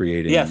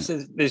 creating. Yes,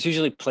 there's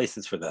usually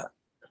places for that.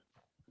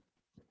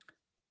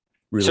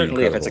 Really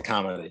certainly incredible. If it's a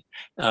comedy.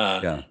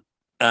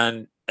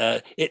 And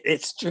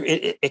it's true.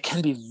 It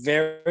can be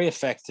very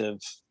effective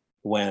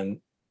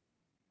when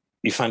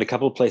you find a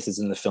couple of places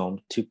in the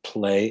film to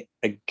play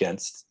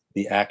against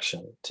the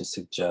action, to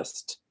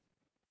suggest,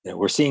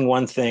 we're seeing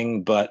one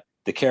thing, but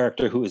the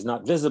character who is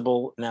not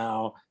visible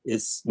now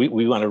is,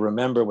 we want to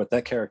remember what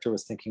that character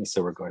was thinking,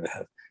 so we're going to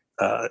have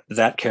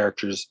that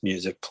character's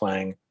music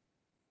playing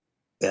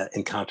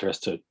in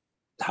contrast to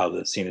how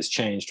the scene has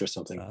changed or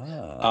something.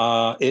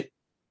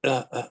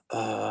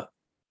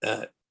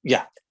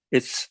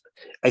 It's,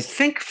 I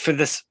think for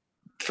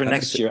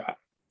next year,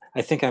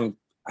 I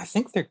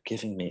think they're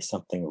giving me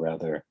something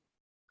rather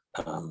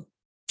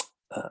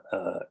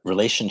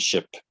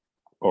relationship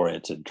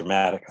oriented,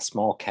 dramatic, a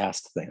small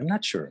cast thing. I'm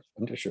not sure.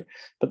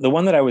 But the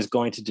one that I was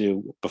going to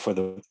do before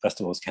the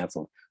festival was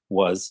canceled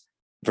was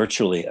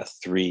virtually a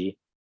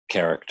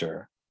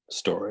 3-character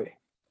story,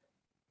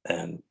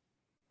 and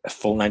a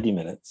full 90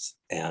 minutes,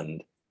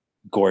 and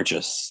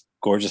gorgeous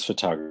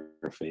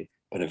photography,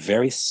 but a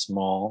very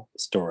small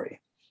story.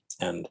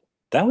 And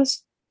that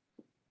was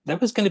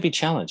going to be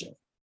challenging.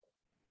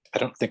 I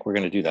don't think we're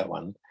going to do that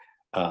one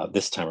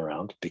this time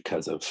around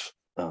because of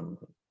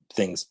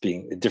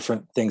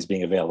different things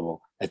being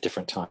available at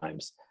different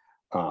times.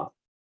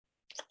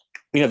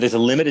 There's a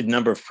limited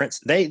number of prints.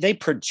 They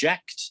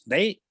project.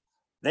 They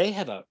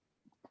have a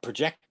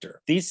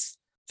projector. These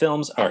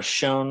films are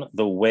shown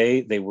the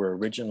way they were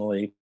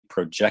originally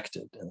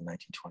projected in the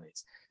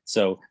 1920s.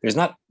 So there's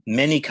not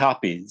many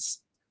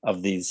copies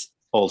of these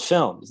old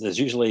films. There's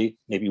usually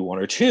maybe 1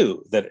 or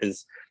 2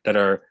 that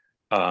are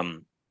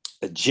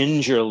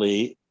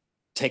gingerly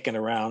taken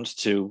around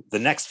to the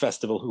next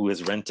festival who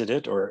has rented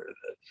it, or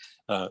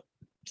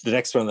the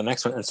next one,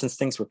 and since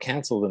things were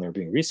canceled and they're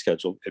being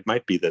rescheduled, it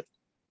might be that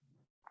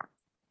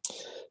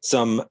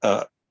some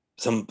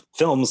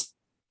films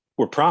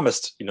were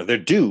promised. They're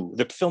due.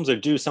 The films are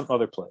due some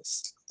other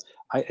place.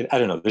 I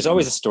don't know. There's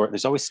always a story.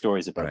 There's always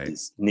stories about Right.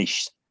 these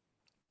niche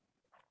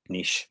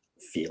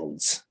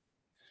fields.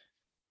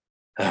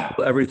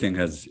 Well, everything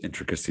has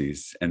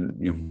intricacies,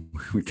 and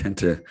we tend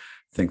to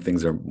think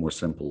things are more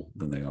simple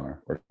than they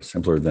are, or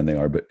simpler than they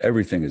are. But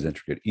everything is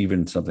intricate,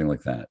 even something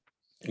like that.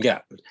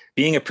 Yeah,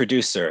 being a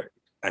producer,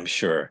 I'm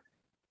sure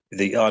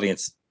the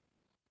audience,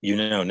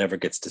 never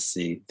gets to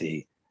see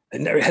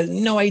has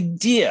no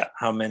idea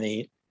how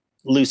many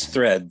loose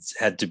threads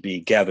had to be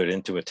gathered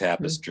into a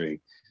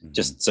tapestry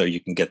just so you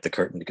can get the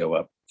curtain to go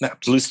up. Now,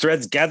 loose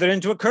threads gathered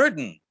into a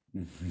curtain.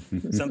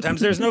 Sometimes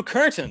there's no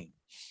curtain.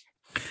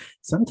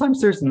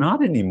 Sometimes there's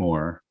not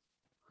anymore.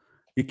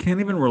 You can't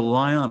even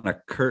rely on a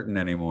curtain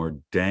anymore.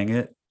 Dang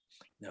it.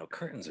 No,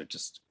 curtains are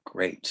just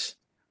great.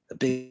 The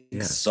big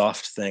Yes.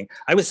 soft thing.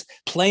 I was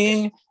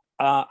playing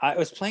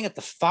at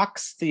the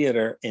Fox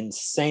Theater in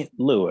St.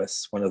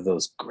 Louis, one of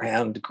those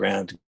grand,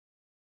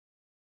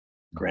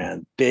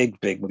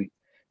 big movie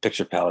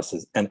picture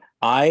palaces. And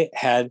I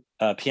had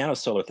a piano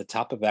solo at the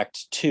top of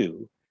Act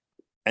 2,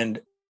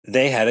 and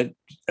they had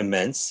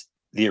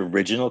the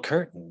original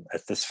curtain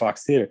at this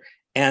Fox Theater.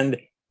 And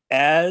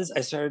as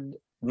I started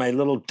my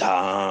little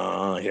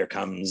here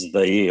comes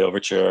the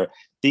overture,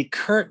 the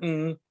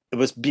curtain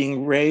was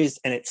being raised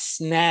and it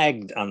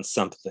snagged on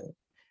something.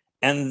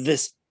 And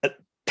this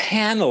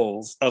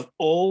panels of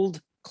old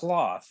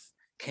cloth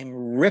came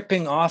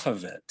ripping off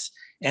of it.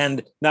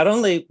 And not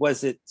only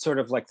was it sort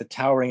of like the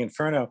towering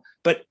inferno,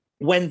 but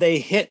when they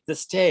hit the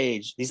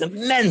stage, these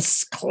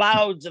immense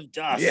clouds of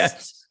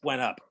dust went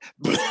up.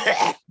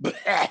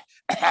 And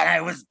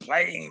I was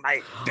playing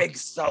my big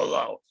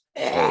solo.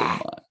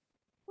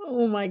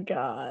 Oh my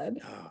God.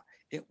 Oh,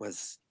 it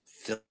was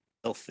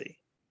filthy.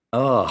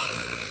 Oh,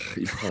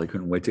 you probably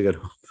couldn't wait to get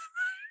home.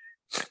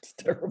 It's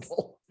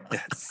terrible.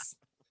 Yes.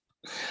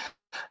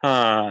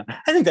 I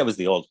think that was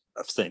the old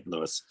St.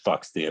 Louis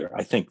Fox Theater.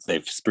 I think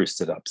they've spruced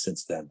it up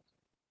since then.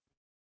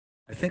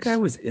 I think I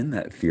was in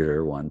that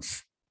theater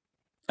once.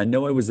 I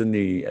know I was in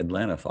the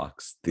Atlanta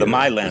Fox The Theater.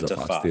 Mylanta There's a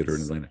Fox. Theater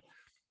in Atlanta.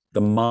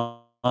 The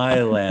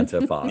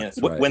Mylanta Fox.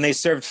 Yes. Right. When they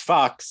served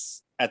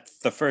Fox at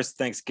the first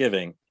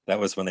Thanksgiving, that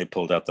was when they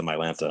pulled out the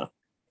Mylanta.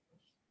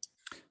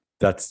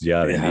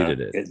 They needed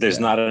it. There's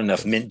Yeah. not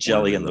enough mint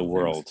jelly in One the of the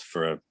world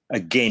for a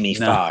gamey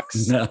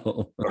fox.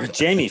 No. Or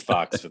Jamie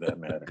Foxx, for that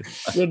matter.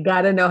 You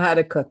got to know how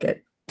to cook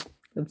it.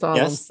 That's all I'm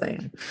Yes.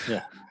 saying.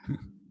 Yeah.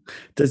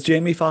 Does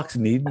Jamie Foxx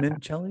need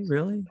mint jelly?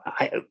 Really?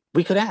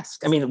 We could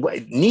ask. I mean,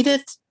 need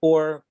it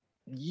or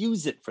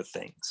use it for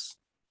things?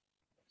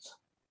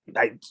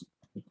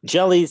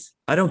 Jellies.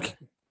 I don't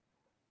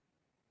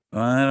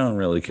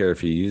really care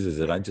if he uses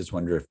it. I just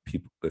wonder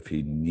if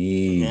he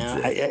needs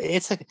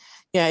it.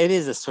 It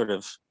is a sort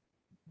of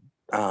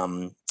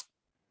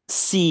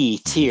C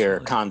tier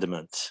Jelly.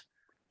 condiment.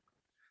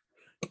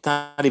 It's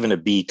not even a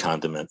B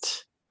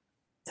condiment.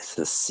 It's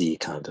a C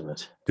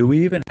condiment. Do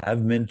we even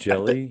have mint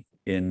jelly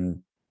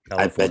in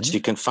California? I bet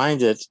you can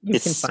find it. You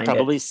It's can find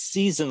probably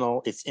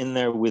seasonal. It's in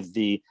there with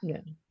the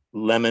Yeah.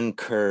 lemon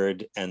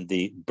curd and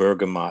the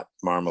bergamot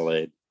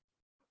marmalade.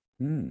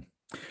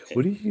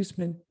 What do you use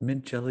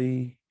mint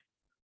jelly?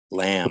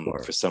 Lamb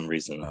Sure. for some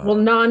reason. Well,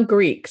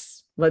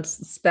 non-Greeks. Let's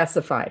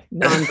specify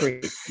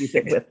non-Greeks. Use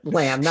it with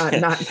lamb,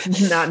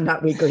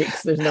 not we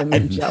Greeks. There's no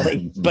mint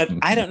jelly. But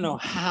I don't know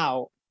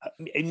how.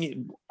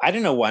 I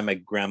don't know why my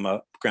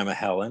grandma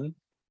Helen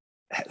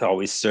had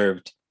always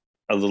served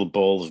a little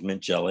bowl of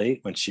mint jelly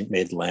when she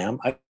made lamb.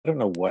 I don't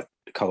know what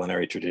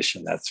culinary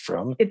tradition that's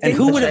from. It's and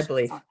English, who would I have?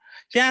 believe.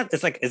 Yeah,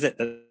 it's like, is it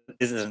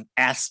an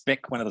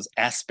aspic? One of those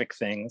aspic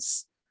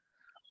things.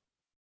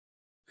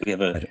 We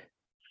have a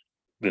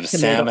Tomato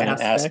salmon and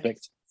aspic. aspic.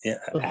 Yeah,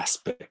 Ugh.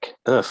 aspic.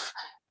 Ugh,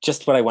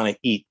 just what I want to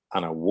eat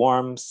on a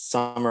warm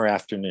summer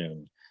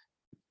afternoon.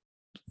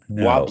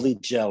 No, Wobbly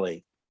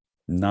jelly.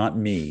 not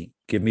me.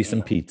 Give me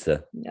some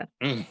pizza.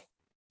 Mhm.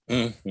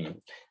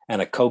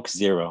 And a Coke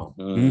Zero.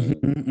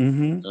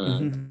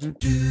 Mm.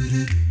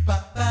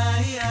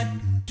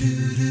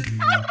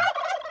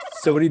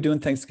 So what are you doing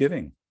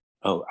Thanksgiving?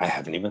 Oh, I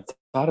haven't even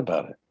thought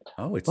about it.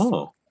 Oh,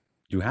 Oh,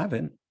 you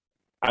haven't.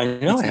 I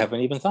know. I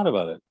haven't even thought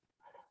about it.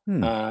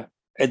 Hmm.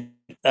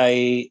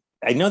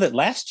 I know that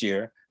last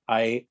year,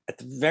 at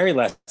the very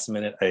last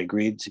minute, I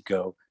agreed to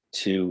go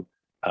to.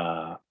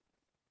 I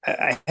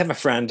have a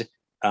friend.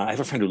 I have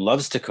a friend who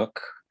loves to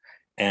cook,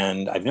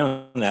 and I've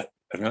known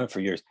him for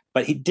years.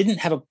 But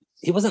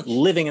he wasn't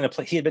living in a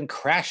place. He had been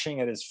crashing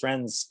at his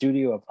friend's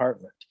studio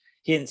apartment.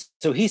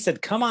 So he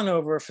said, "Come on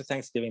over for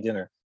Thanksgiving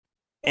dinner,"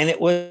 and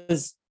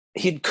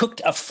he'd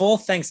cooked a full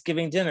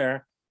Thanksgiving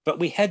dinner, but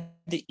we had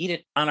to eat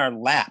it on our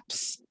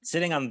laps,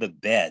 sitting on the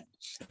bed.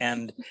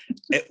 And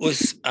it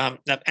was,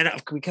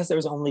 because there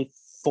was only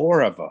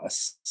 4 of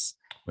us,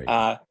 Wait.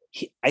 I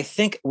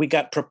think we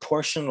got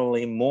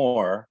proportionally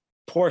more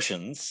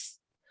portions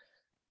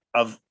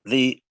of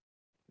the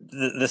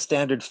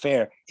standard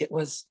fare. It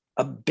was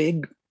a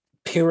big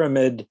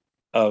pyramid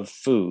of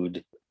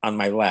food on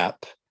my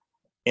lap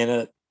in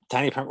a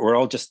tiny apartment. We're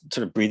all just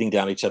sort of breathing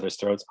down each other's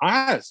throats.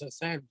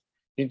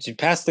 You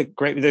pass the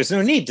great. There's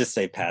no need to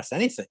say pass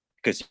anything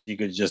because you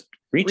could just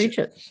reach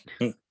it.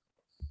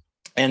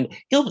 And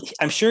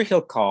I'm sure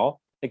he'll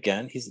call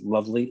again. He's a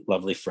lovely,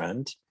 lovely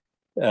friend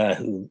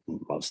who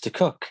loves to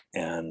cook.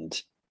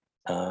 And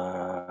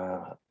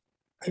I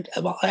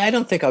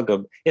don't think I'll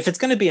go. If it's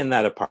going to be in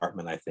that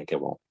apartment, I think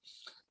it won't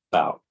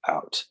bow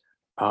out.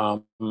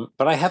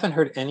 But I haven't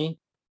heard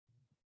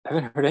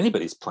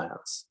anybody's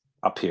plans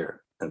up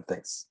here and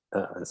things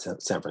in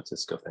San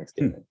Francisco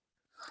Thanksgiving.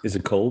 Is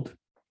it cold?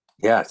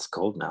 Yeah, it's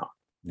cold now.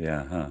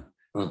 Yeah, huh?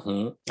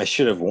 Mm-hmm. I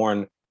should have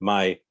worn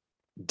my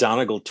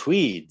Donegal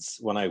tweeds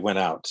when I went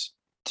out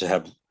to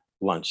have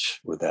lunch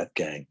with that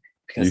gang.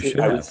 Because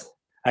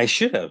I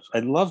should have. I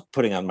love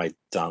putting on my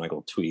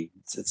Donegal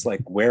tweeds. It's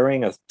like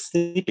wearing a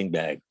sleeping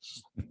bag.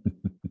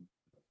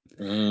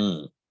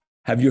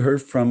 Have you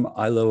heard from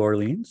Ilo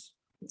Orleans?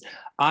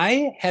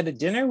 I had a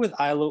dinner with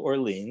Ilo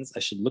Orleans. I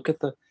should look at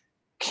the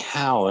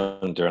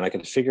calendar and I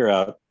can figure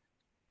out.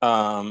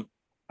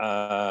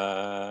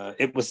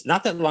 It was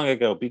not that long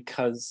ago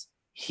because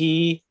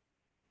he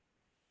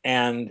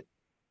and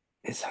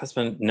his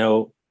husband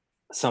know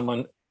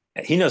someone.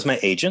 He knows my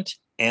agent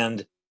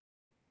and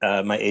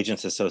my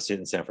agent's associate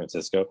in San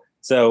Francisco.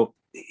 So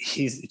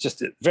he's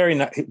just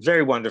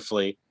very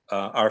wonderfully.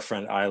 Our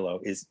friend Ilo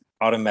is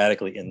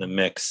automatically in the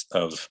mix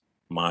of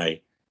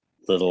my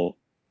little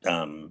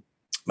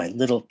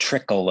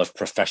trickle of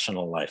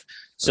professional life.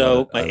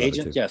 So my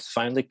agent, yes,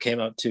 finally came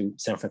out to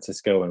San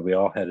Francisco, and we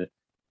all had it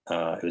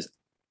was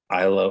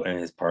Ilo and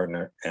his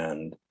partner,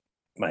 and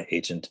my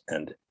agent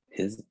and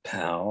his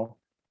pal,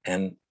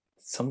 and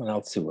someone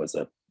else who was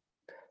a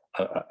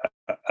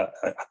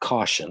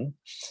caution.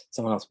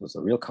 Someone else was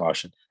a real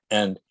caution,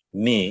 and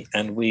me.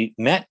 And we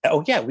met.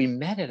 Oh yeah, we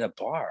met at a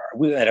bar.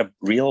 We were at a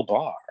real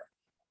bar,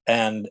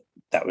 and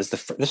that was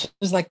this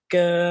was like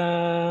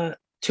 2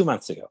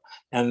 months ago,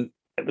 and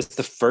it was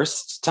the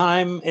first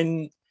time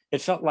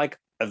it felt like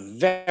a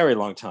very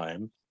long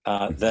time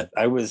that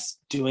I was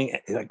doing,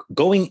 like,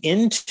 going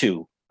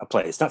into a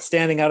place, not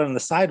standing out on the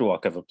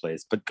sidewalk of a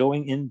place, but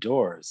going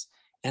indoors.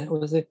 And it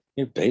was a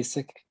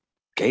basic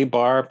gay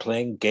bar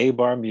playing gay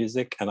bar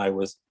music. And I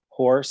was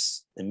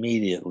hoarse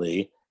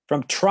immediately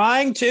from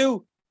trying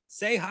to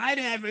say hi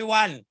to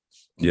everyone.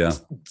 Yeah.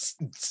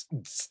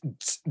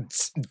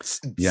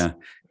 Yeah.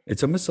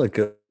 It's almost like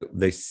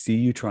they see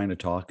you trying to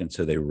talk, and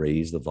so they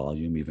raise the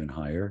volume even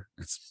higher.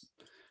 It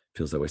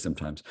feels that way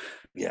sometimes.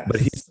 Yeah.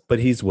 But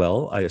he's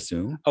well, I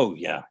assume. Oh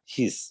yeah,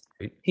 he is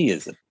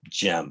a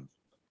gem.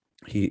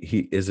 He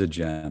is a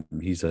gem.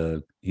 He's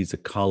a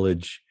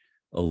college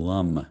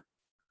alum.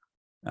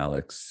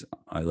 Alex,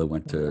 Ilo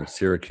went to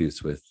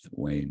Syracuse with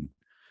Wayne.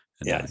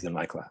 He's in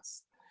my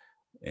class.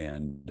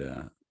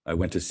 And I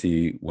went to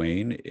see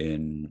Wayne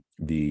in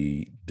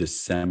the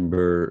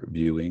December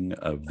viewing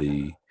of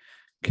the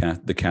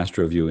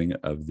Castro viewing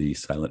of the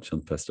Silent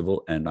Film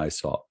Festival, and I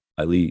saw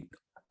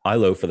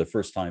Ilo for the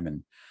first time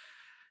in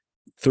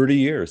 30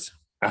 years.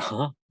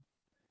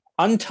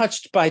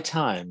 Untouched by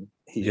time.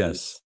 He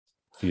is.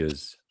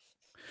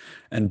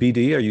 And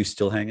BD, are you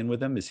still hanging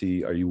with him?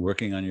 Are you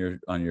working on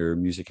your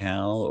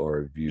musicale,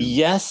 or have you?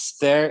 Yes,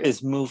 there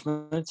is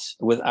movement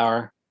with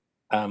our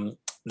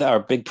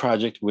big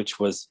project, which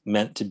was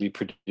meant to be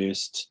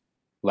produced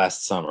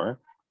last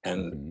summer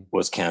and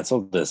was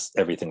canceled.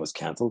 Everything was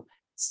canceled.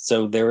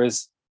 So there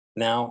is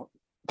now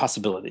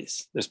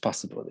possibilities. There's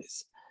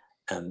possibilities,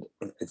 and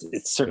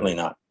it's certainly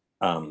not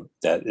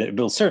that it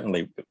will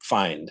certainly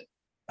find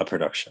a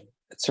production.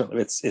 It's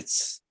certainly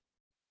it's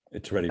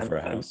ready for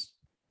a house.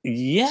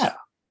 Yeah,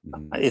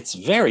 it's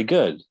very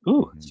good.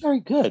 Ooh, it's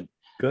very good.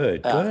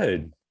 Good.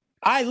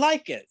 I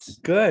like it.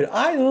 Good.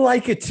 I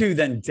like it too.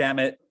 Then, damn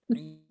it.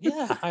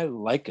 Yeah, I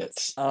like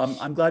it.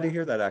 I'm glad to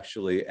hear that,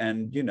 actually.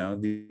 And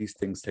these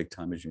things take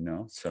time, as you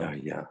know. So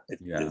it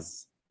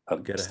is.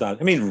 I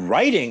mean,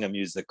 writing a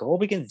musical,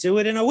 we can do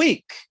it in a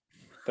week,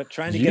 but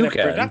trying to get a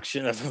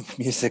production of a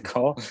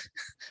musical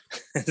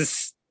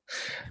is,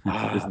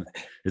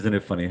 isn't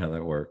it funny how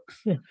that works?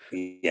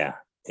 Yeah.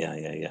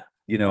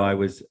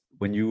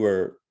 When you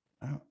were,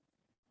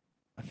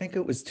 I think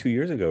it was 2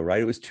 years ago,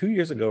 right? It was 2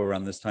 years ago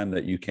around this time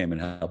that you came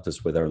and helped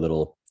us with our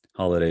little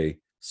holiday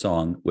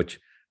song, which,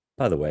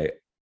 by the way,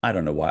 I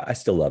don't know why, I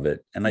still love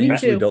it. And I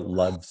usually don't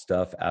love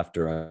stuff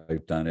after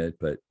I've done it,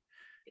 but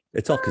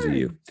it's all because of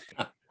you.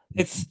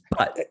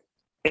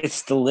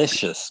 It's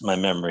delicious. My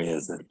memory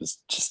is it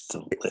was just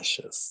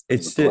delicious.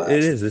 It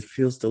is. It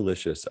feels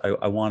delicious.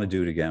 I want to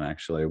do it again,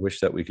 actually. I wish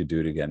that we could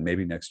do it again,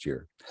 maybe next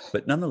year.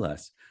 But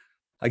nonetheless,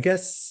 I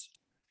guess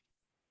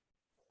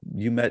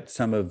you met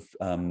some of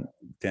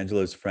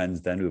D'Angelo's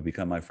friends then, who have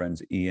become my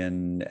friends,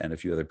 Ian and a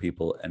few other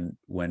people. And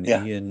when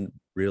Ian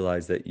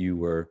realized that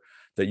you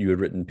had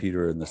written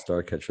Peter and the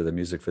Starcatcher, the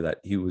music for that,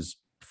 he was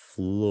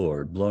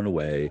floored, blown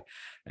away.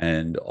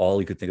 And all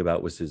he could think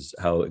about was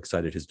how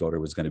excited his daughter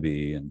was going to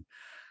be. And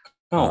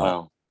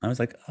wow. I was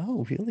like,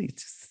 oh, really?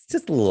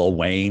 Just a little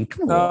Wayne.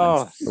 Come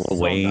on. Little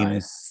Wayne.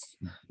 Nice.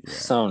 Yeah.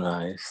 So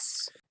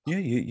nice. Yeah,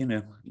 you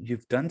know,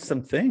 you've done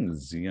some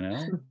things, you know.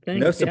 Things,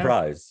 No yeah.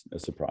 surprise. No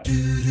surprise.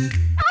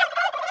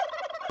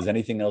 Is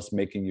anything else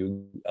making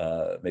you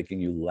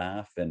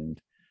laugh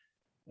and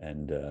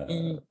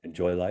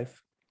enjoy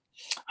life?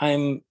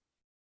 I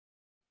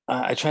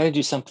try to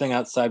do something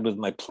outside with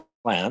my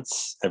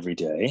plants every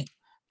day,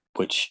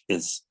 which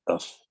is I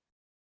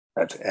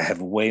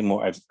have way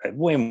more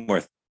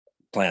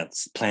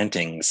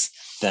plantings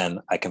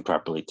than I can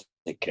properly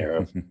take care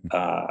of.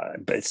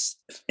 But it's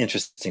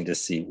interesting to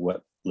see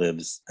what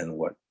lives and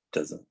what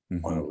doesn't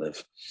want to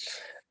live.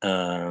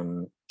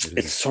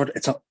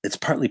 It's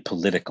partly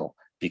political,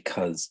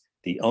 because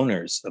the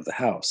owners of the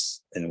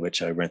house in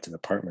which I rent an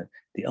apartment,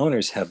 the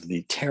owners have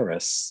the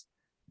terrace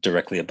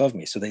directly above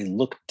me, so they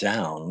look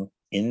down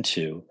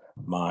into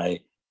my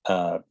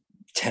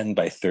 10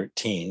 by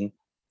 13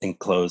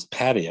 enclosed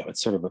patio.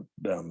 It's sort of a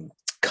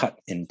cut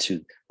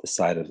into the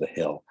side of the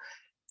hill,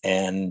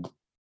 and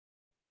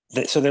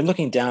so they're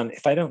looking down.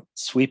 If I don't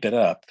sweep it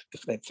up,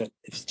 if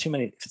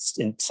it's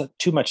in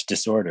too much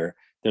disorder,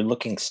 they're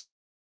looking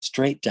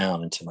straight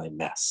down into my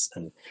mess,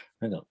 and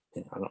I don't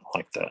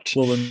like that.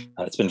 Well,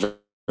 it's been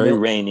very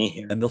rainy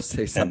here, and they'll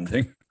say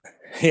something.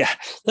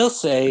 They'll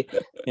say,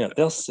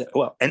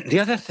 well, and the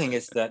other thing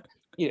is that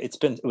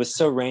it was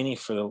so rainy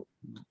for the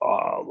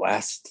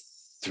last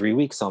 3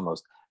 weeks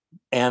almost,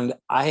 and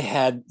I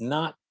had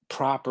not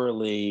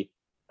properly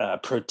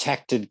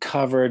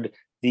covered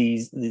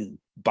these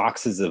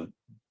boxes of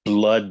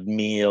blood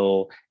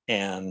meal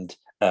and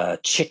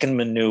chicken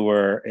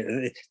manure,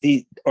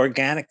 the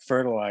organic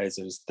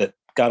fertilizers that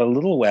got a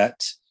little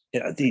wet,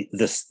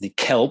 the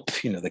kelp,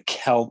 the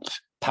kelp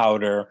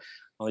powder,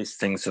 all these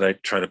things that I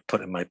try to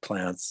put in my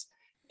plants.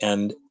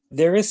 And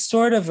there is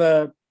sort of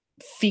a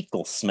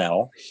fecal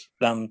smell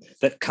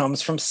that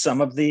comes from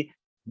some of the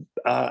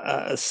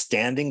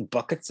standing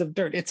buckets of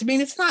dirt. It's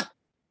not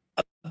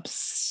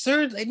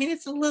absurd.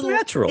 It's a little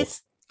natural.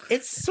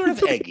 It's sort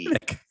of eggy.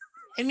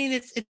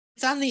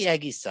 It's on the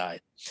eggy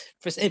side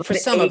for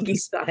some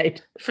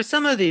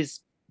of these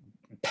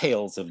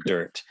pails of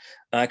dirt,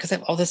 because I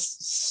have all this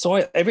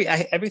soil.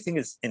 Everything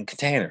is in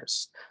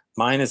containers.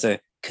 Mine is a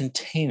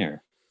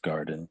container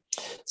garden,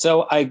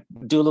 so I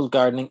do a little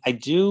gardening. I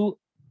do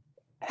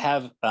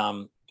have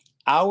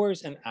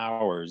hours and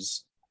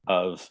hours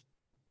of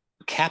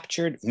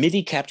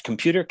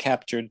computer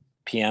captured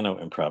piano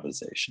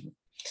improvisation,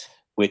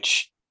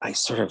 which I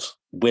sort of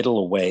whittle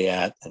away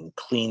at and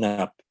clean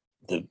up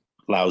the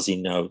lousy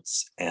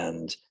notes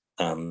and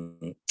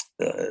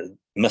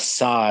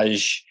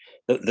massage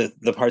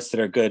the parts that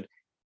are good.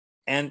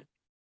 And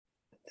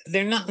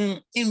they're not,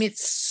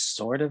 it's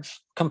sort of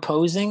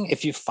composing.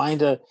 If you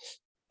find a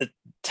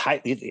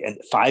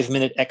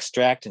 5-minute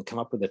extract and come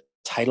up with a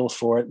title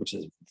for it, which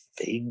is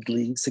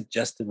vaguely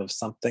suggestive of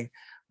something,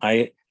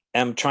 I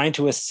am trying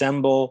to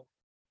assemble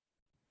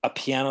a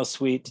piano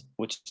suite,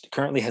 which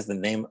currently has the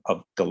name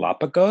of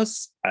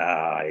Galapagos.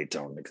 I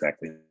don't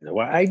exactly know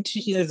why.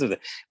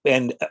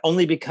 And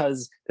only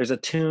because there's a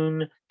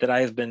tune that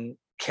I've been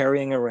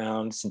carrying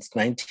around since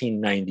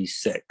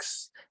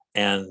 1996,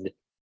 and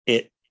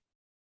it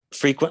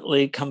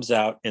frequently comes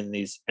out in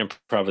these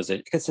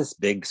improvisations. It's this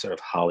big sort of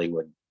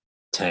Hollywood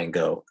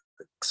tango,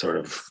 sort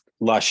of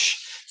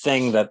lush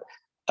thing that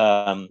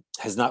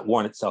has not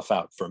worn itself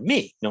out for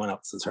me. No one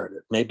else has heard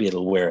it. Maybe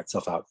it'll wear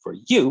itself out for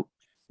you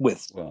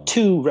with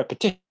 2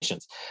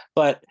 repetitions.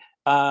 But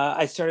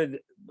I started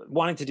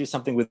wanting to do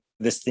something with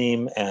this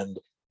theme, and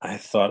I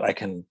thought I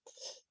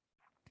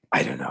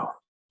don't know.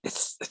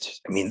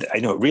 I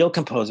know real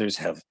composers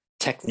have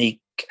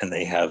technique, and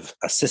they have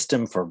a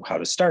system for how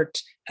to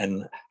start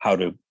and how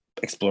to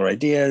explore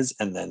ideas,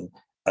 and then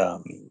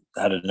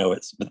how to know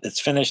it's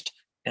finished.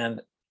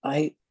 And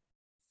I'm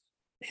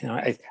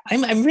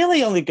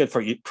really only good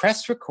for you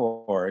press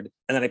record,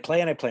 and then I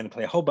play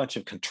a whole bunch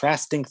of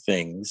contrasting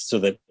things, so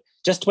that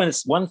just when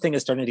one thing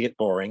is starting to get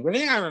boring, we're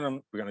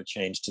going to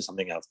change to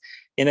something else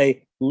in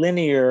a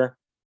linear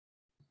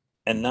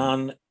and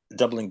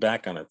non-doubling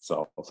back on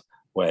itself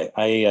way.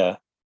 I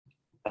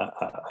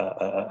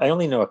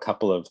only know a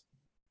couple of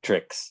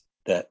tricks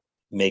that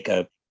make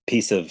a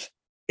piece of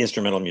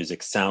instrumental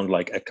music sound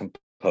like a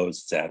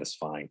composed,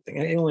 satisfying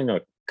thing. I only know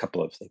a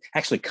couple of things.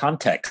 Actually,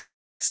 context.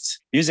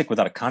 Music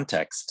without a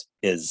context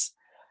is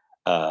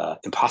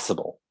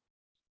impossible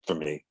for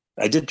me.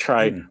 I did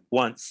try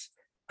once.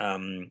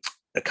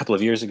 A couple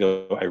of years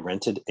ago, I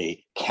rented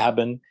a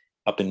cabin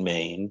up in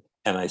Maine,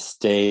 and I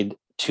stayed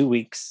 2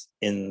 weeks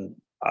in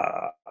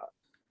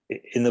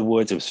the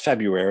woods. It was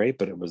February,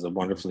 but it was a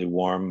wonderfully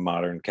warm,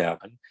 modern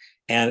cabin.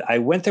 And I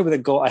went there with a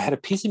goal. I had a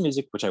piece of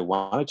music which I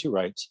wanted to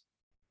write,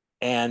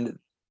 and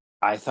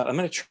I thought, I'm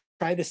going to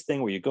try this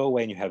thing where you go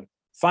away and you have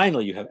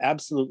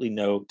absolutely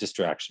no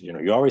distraction.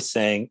 You're always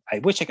saying, I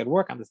wish I could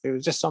work on this.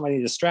 There's just so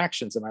many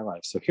distractions in my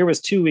life. So here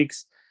was 2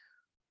 weeks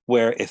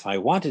where if I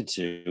wanted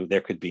to, there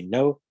could be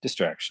no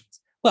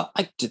distractions. Well,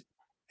 I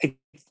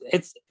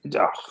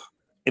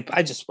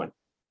just went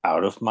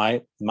out of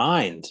my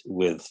mind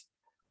with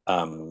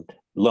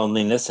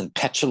loneliness and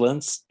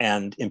petulance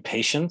and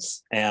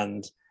impatience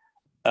and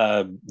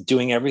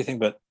doing everything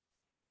but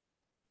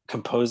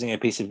composing a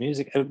piece of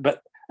music,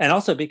 and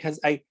also because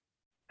I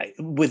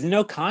with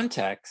no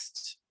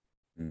context,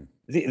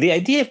 the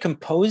idea of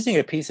composing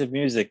a piece of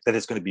music that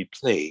is going to be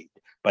played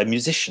by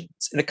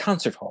musicians in a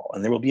concert hall,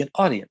 and there will be an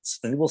audience,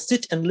 and they will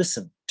sit and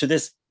listen to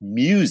this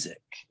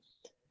music,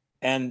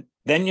 and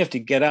then you have to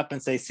get up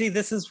and say, see,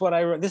 this is what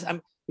I wrote. This,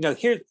 I'm,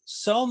 here,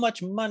 so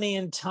much money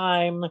and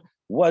time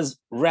was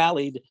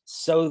rallied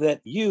so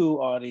that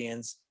you,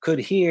 audience, could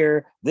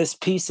hear this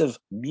piece of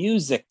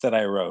music that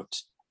I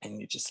wrote. And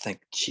you just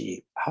think,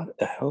 gee,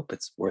 I hope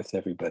it's worth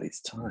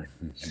everybody's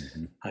time.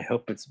 I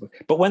hope it's,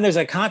 but when there's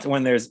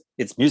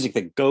it's music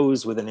that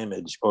goes with an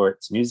image, or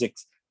it's music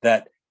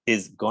that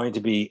is going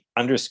to be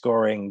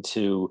underscoring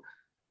to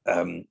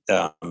film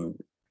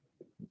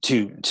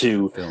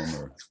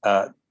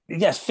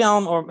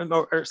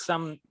or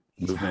some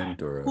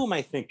movement, or who am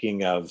I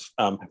thinking of?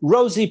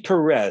 Rosie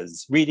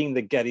Perez reading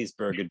the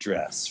Gettysburg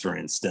Address, for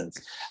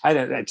instance.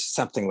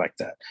 Something like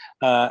that.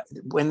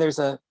 When there's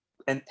an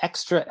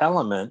extra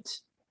element,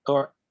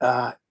 or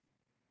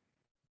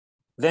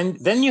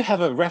then you have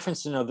a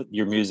reference to know that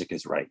your music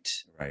is right.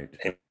 Right.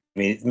 I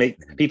mean,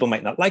 people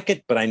might not like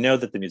it, but I know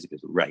that the music is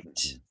right.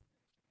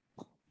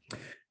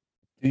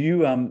 Do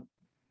you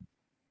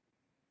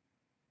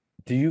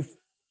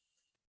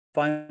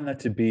find that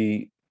to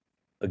be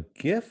a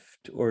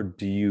gift, or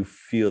do you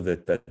feel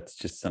that that's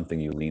just something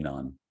you lean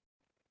on?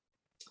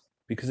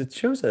 Because it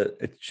shows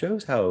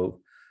how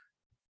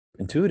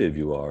intuitive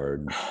you are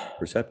and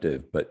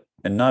perceptive,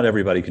 and not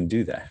everybody can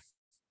do that.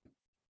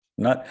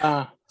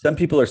 Some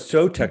people are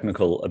so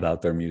technical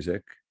about their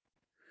music,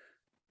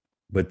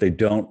 but they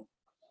don't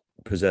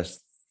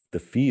possess the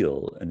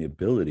feel and the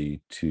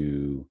ability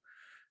to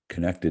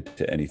connect it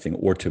to anything,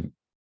 or to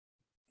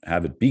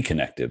have it be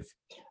connective.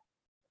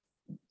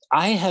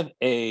 I have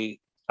a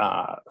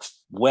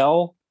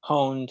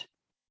well-honed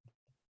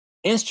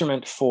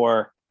instrument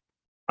for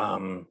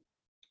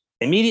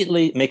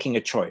immediately making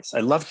a choice. I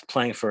love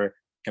playing for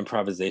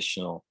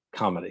improvisational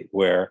comedy,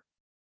 where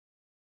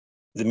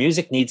the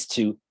music needs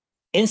to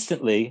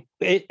instantly,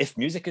 if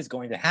music is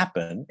going to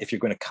happen, if you're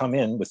going to come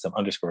in with some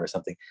underscore or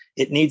something,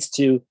 it needs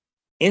to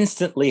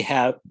instantly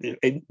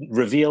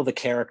reveal the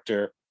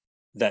character,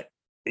 that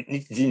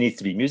it needs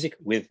to be music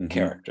with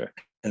character,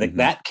 and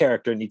that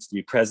character needs to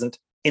be present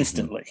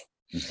instantly.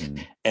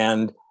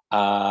 And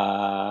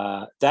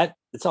that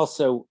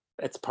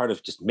it's part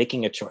of just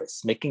making a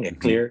choice, making a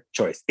clear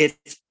choice. It's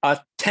a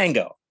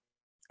tango,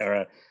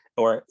 or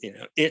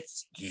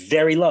it's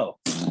very low.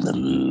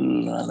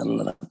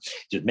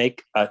 Just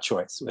make a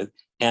choice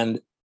and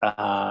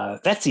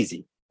that's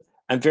easy.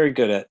 I'm very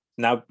good at,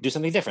 now do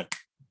something different.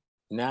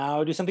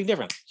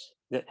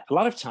 A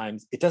lot of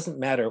times it doesn't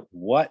matter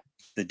what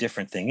the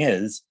different thing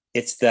is,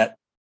 it's that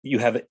you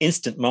have an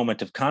instant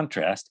moment of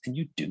contrast and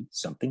you do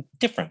something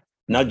different.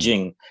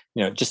 Nudging,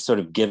 just sort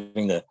of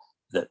giving the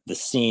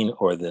scene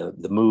or the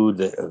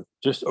mood,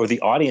 or the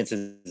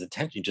audience's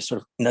attention, just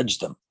sort of nudge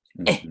them.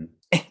 Give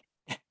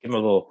them a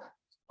little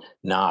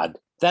nod.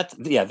 That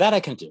I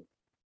can do.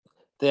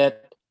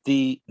 That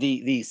the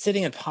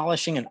sitting and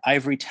polishing in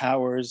ivory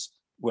towers,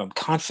 where I'm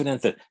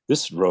confident that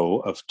this row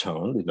of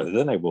tone,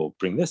 then I will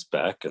bring this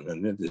back, and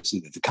then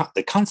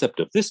the concept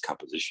of this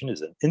composition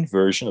is an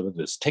inversion of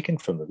this, taken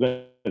from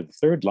the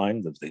third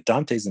line of the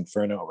Dante's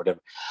Inferno or whatever.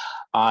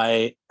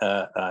 I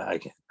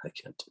can't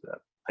do that.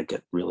 I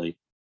get really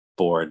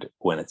bored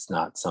when it's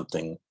not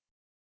something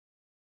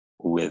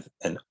with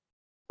an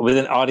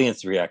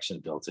audience reaction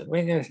built in.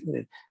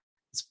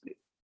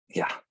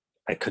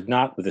 I could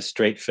not, with a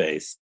straight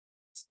face,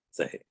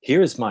 say,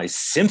 "Here's my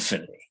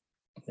symphony."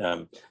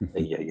 I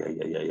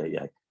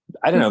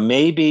don't know.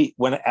 Maybe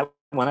when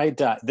I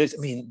die,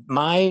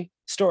 my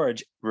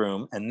storage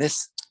room and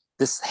this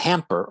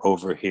hamper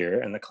over here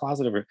and the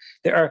closet over here,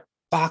 there are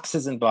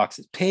boxes and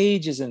boxes,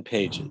 pages and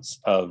pages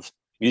of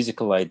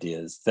musical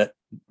ideas that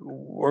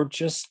were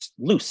just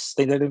loose.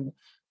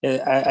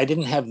 I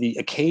didn't have the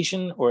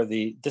occasion or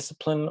the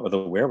discipline or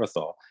the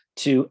wherewithal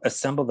to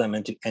assemble them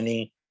into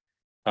any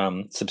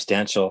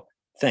substantial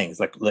things,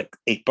 like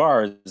 8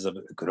 bars of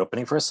a good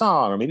opening for a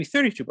song, or maybe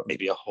 32, but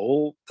maybe a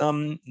whole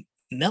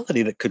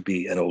melody that could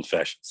be an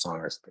old-fashioned song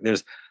or something.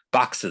 There's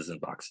boxes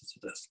and boxes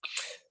of this.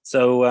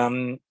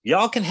 So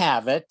y'all can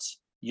have it.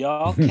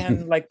 Y'all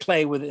can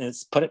play with it,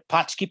 put it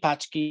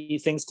potchki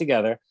things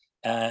together.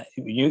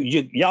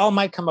 Y'all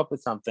might come up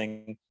with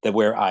something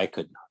where I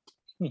could not.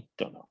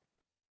 Don't know.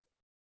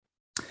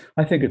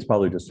 I think it's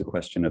probably just a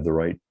question of the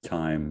right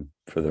time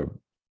for the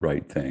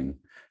right thing.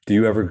 Do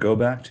you ever go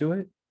back to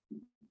it?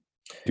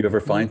 Do you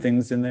ever find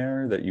things in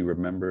there that you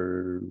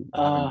remember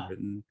having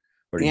written,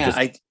 or do you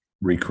just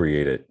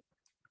recreate it?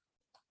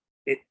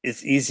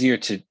 It's easier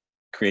to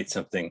create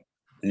something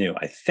new,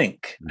 I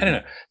think. I don't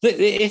know.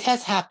 It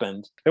has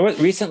happened. There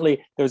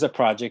was a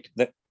project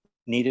that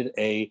needed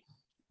it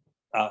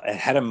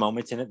had a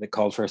moment in it that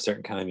called for a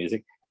certain kind of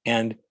music,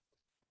 and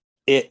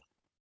it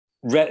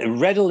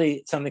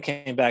readily something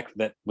came back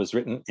that was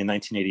written in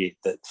 1988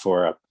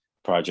 for a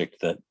project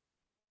that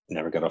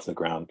never got off the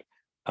ground.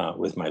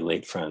 with my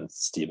late friend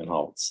Stephen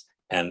Holtz.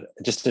 And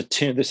just a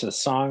tune, this is a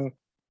song,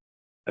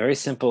 a very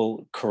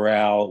simple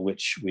chorale,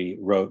 which we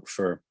wrote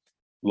for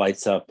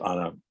Lights Up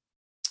on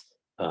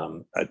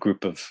a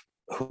group of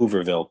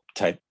Hooverville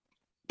type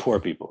poor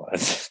people.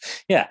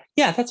 yeah,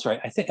 that's right.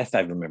 I think if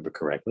I remember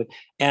correctly.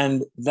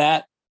 And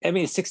that,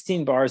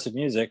 16 bars of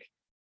music,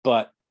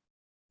 but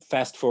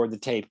fast forward the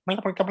tape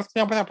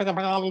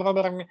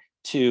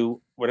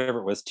to whatever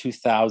it was,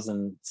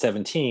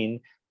 2017,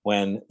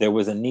 when there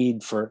was a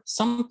need for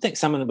something,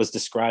 someone was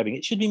describing,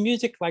 it should be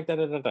music like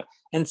that.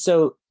 And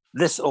so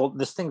this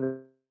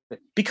thing,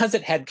 because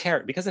it had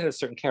a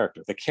certain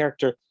character, the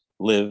character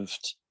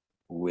lived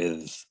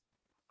with,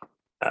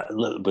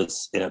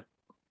 was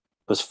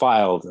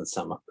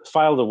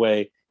filed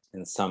away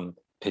in some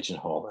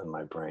pigeonhole in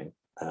my brain.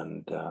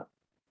 And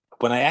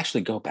when I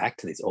actually go back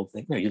to these old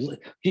things,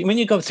 when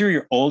you go through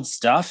your old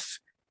stuff,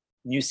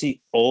 you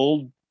see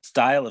old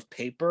style of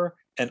paper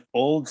and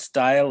old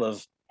style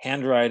of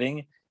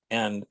handwriting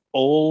and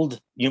old,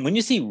 when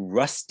you see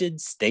rusted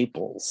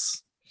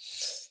staples,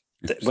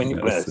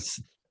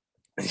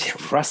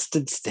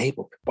 rusted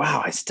staple,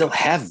 wow, I still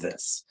have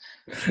this.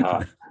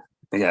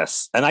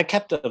 Yes, and I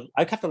kept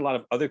a lot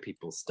of other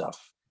people's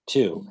stuff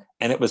too,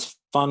 and it was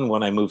fun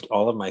when I moved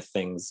all of my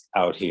things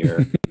out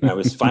here. I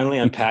was finally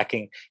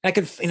unpacking. And I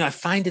could, I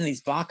find in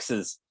these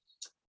boxes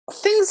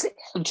things,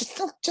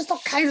 just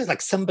all kinds of,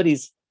 like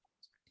somebody's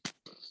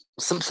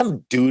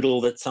some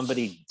doodle that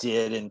somebody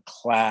did in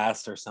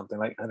class or something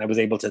like. And I was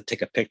able to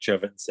take a picture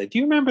of it and say, "Do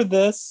you remember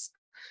this?"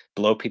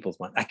 Blow people's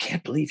mind. I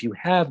can't believe you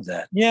have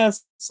that.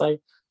 Yes, I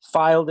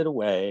filed it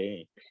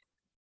away.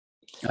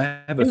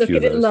 I have a look few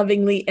at of it those.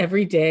 lovingly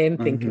every day and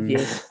think of you.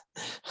 Yes.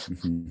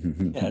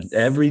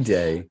 Every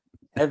day.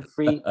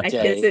 Every day. I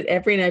kiss it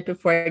every night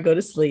before I go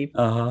to sleep.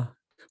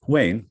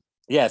 Wayne,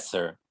 Yes,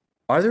 sir.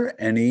 are there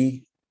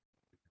any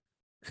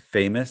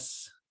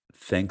famous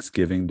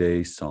Thanksgiving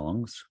Day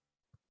songs?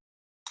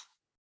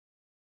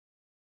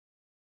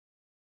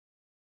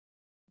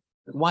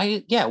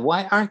 Why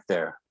aren't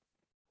there?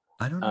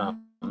 I don't know.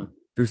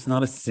 There's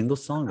not a single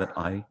song that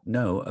I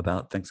know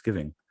about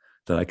Thanksgiving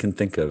that I can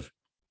think of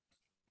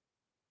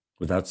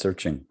without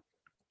searching.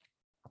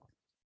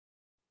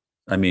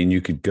 I mean, you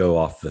could go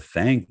off the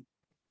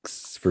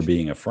thanks for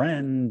being a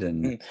friend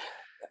and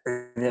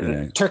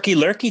Turkey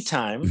Lurkey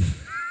time.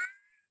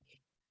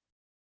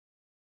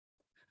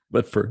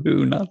 But for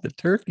who? Not the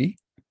turkey.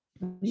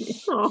 We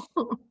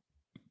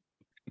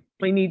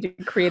need to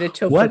create a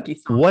tofurkey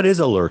song. What is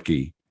a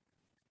lurkey?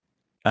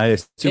 I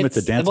assume it's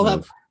a dance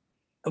move.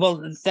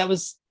 That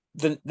was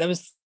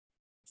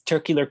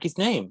Turkey Lurkey's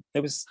name. It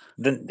was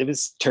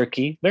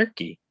Turkey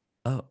Lurkey.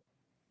 Oh,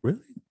 really?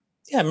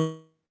 Yeah,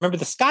 remember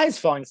the sky is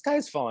falling.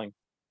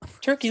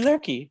 Turkey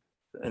Lurkey.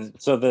 And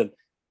so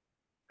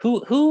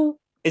who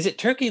is it?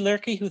 Turkey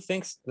Lurkey who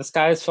thinks the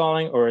sky is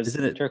falling, or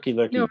isn't it Turkey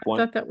Lurkey? No, I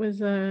thought that was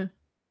the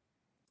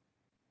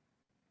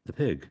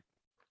pig.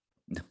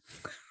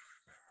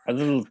 A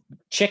little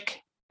chick,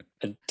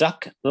 a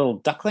duck, little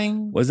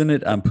duckling. Wasn't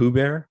it Pooh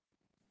Bear?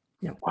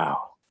 No.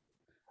 Wow.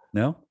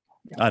 No?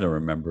 I don't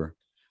remember.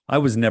 I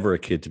was never a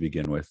kid to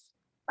begin with.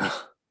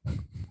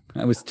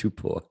 I was too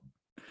poor.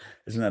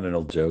 Isn't that an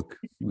old joke?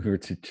 We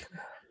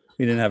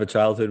didn't have a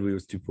childhood. We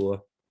was too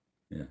poor.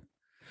 Yeah.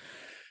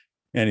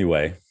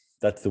 Anyway,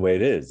 that's the way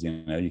it is.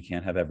 You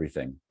can't have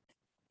everything.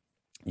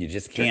 You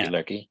just can't.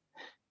 Turkey Lurkey.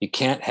 You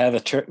can't have a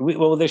turkey.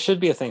 Well, there should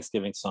be a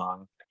Thanksgiving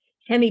song.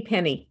 Henny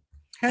Penny.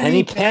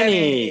 Henny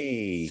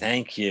Penny.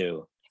 Thank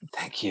you.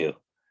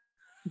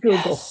 Google.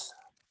 Yes.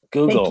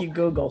 Google. Thank you,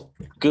 Google.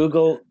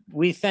 Google.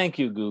 We thank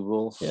you,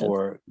 Google,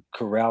 for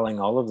corralling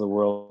all of the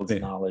world's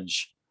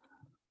knowledge.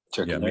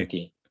 Turkey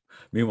Lurkey.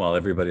 Meanwhile,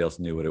 everybody else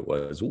knew what it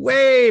was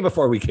way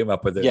before we came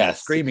up with it.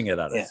 Yes. Screaming it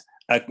at us.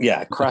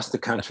 Across the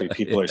country,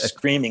 people are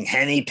screaming,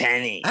 "Henny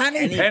Penny.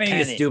 Henny Penny,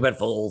 you stupid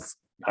fools."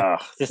 Oh,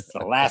 this is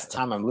the last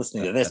time I'm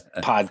listening to this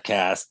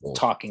podcast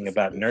talking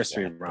about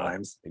nursery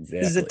rhymes. Exactly.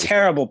 This is a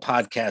terrible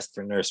podcast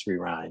for nursery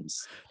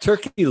rhymes.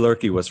 Turkey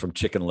Lurkey was from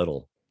Chicken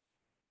Little.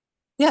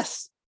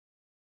 Yes.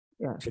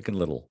 Yeah. Chicken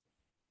Little.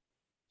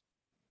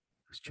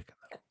 Who's Chicken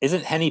Little?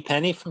 Isn't Henny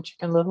Penny from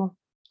Chicken Little?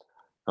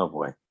 Oh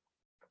boy.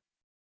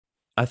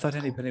 I thought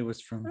Henny Penny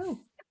was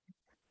from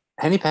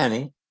Henny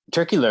Penny,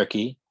 Turkey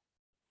Lurkey,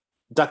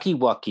 Ducky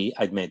Wucky.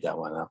 I'd made that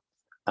one up.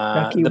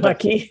 Ducky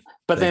Wucky.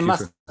 But they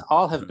must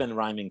all have been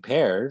rhyming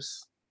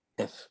pairs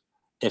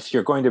if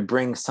you're going to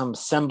bring some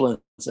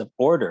semblance of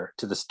order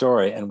to the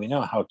story. And we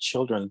know how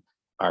children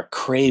are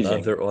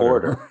craving their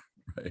order.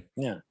 Right.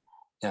 Yeah.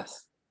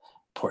 Yes.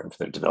 Important for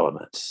their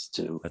development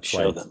to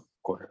show them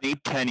order. Henny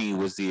Penny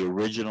was the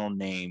original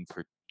name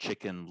for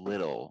Chicken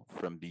Little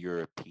from the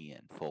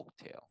European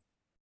folktale.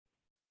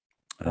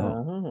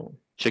 Oh.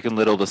 Chicken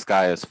Little, the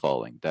sky is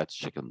falling. That's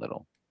Chicken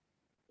Little.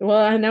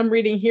 Well, and I'm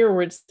reading here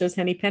where it says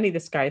Henny Penny, the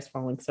sky is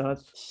falling. So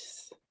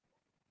it's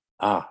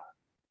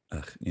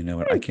you know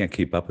what? I can't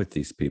keep up with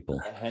these people.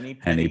 Henny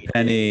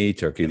Penny,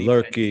 Turkey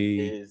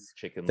Lurkey. Is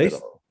Chicken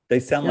Little. They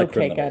sound like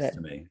Okay, criminals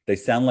to me. They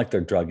sound like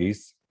they're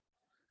druggies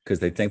because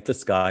they think the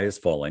sky is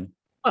falling.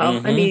 Well, I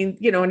Mhm.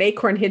 mean, an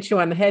acorn hits you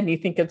on the head and you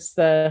think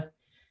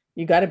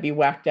you got to be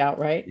whacked out,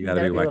 right? You got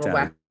to be a whacked little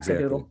out.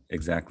 Exactly. wackadoodle.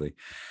 Exactly.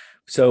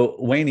 So,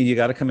 Wayne, you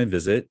got to come and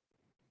visit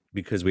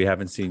because we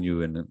haven't seen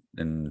you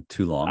in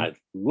too long. I'd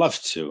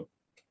love to.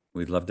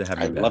 We'd love to have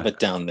you I back. love it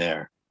down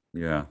there.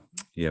 Yeah.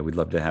 Yeah. We'd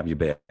love to have you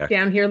back.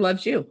 Down here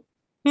loves you.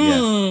 Yeah.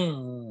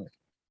 Hmm.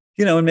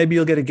 And maybe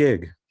you'll get a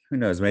gig. Who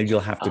knows? Maybe you'll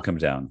have to come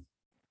down.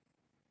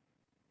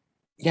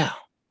 Yeah,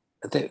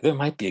 there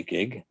might be a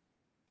gig.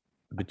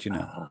 But you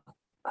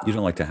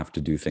don't like to have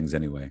to do things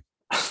anyway.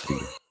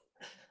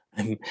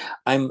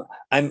 I'm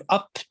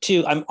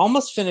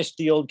almost finished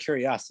The Old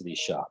Curiosity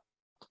Shop.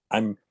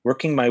 I'm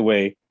working my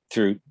way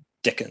through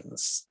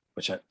Dickens,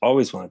 which I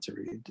always wanted to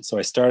read. So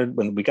I started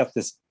when we got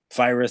this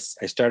virus.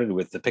 I started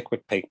with the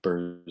Pickwick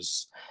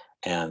Papers,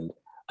 and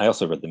I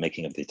also read The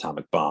Making of the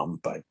Atomic Bomb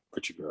by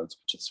Richard Rhodes,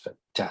 which is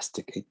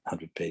fantastic,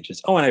 800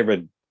 pages. Oh, and I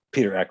read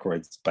Peter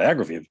Ackroyd's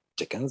biography of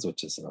Dickens,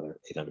 which is another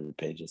 800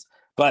 pages.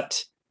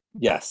 But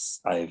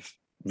yes, I've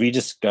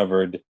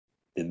rediscovered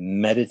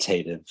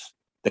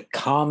the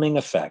calming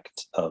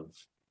effect of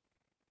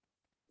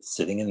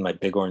sitting in my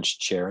big orange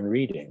chair and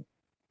reading.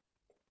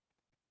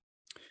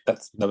 That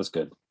was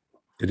good.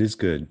 It is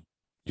good.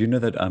 Do you know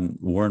that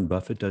Warren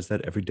Buffett does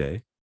that every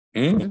day?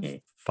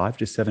 Mm. 5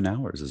 to 7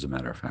 hours, as a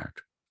matter of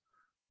fact.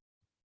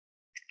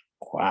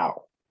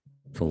 Wow.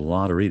 It's a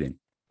lot of reading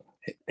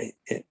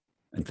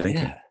And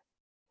thinking.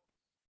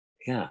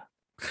 Yeah.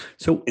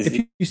 So if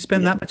you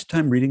spend that much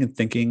time reading and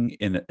thinking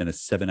in a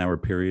 7-hour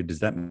period, does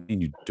that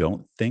mean you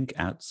don't think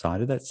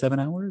outside of that 7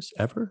 hours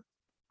ever?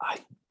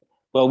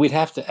 Well, we'd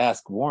have to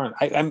ask Warren.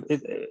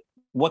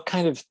 What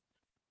kind of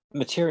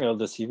material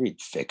does he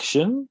read?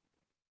 Fiction?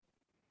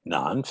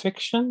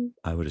 Nonfiction?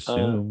 I would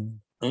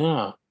assume.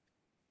 Yeah.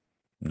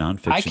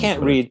 Nonfiction. I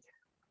can't read.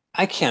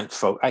 I can't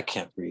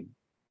read.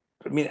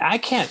 I mean, I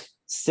can't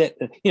sit.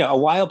 A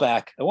while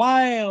back,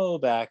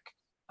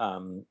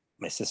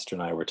 my sister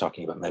and I were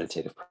talking about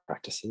meditative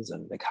practices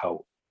and like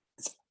how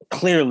it's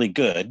clearly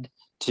good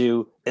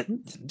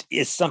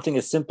it's something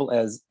as simple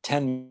as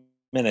 10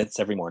 minutes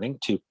every morning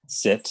to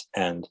sit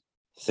and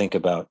think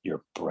about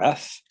your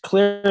breath.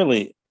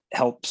 Clearly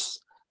helps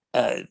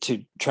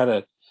to try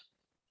to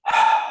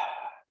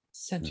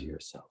center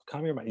yourself,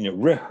 calm your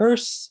mind,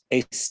 rehearse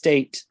a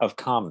state of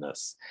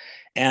calmness.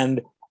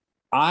 And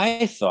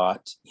I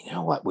thought,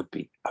 what would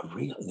be a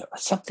real,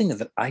 something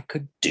that I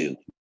could do,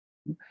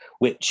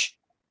 which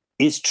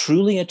is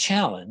truly a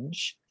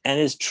challenge and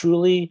is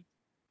truly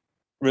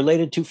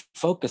related to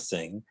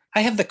focusing.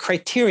 I have the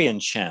Criterion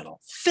channel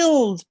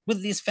filled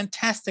with these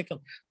fantastic,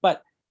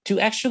 but to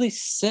actually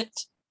sit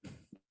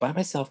by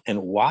myself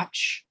and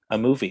watch a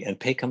movie and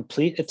pay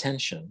complete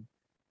attention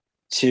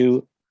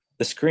to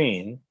the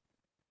screen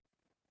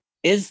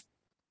is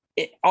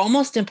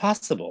almost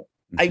impossible.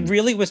 Mm-hmm. I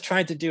really was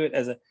trying to do it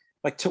as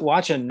to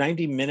watch a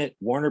 90-minute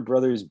Warner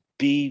Brothers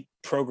B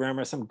program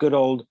or some good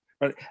old,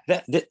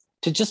 that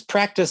to just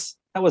practice.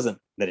 That wasn't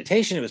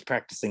meditation. It was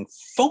practicing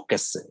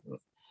focusing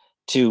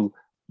to,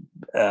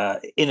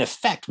 in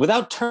effect,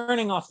 without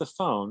turning off the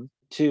phone,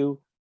 to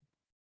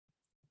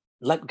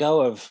let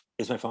go of,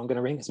 is my phone going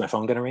to ring? Is my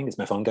phone going to ring? Is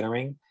my phone going to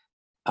ring?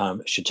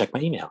 Should check my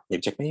email.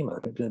 Maybe check my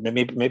email.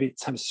 Maybe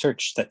it's time to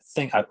search that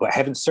thing. I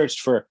haven't searched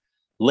for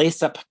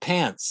lace-up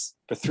pants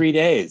for 3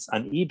 days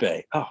on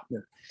eBay. Oh,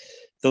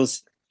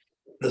 those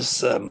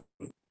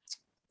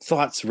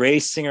thoughts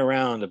racing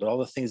around about all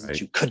the things that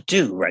you could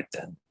do right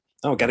then.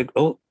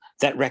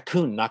 That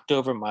raccoon knocked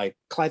over my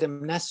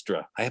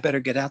Clytemnestra. I better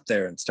get out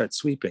there and start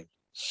sweeping.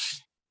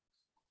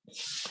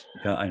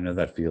 Yeah, I know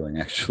that feeling,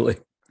 actually.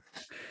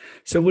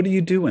 So what do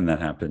you do when that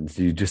happens?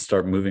 Do you just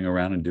start moving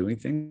around and doing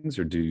things,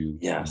 or do you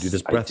do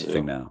this breath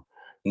thing now?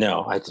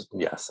 No, I just,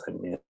 yes. I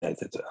mean, I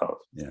did.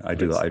 I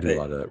do a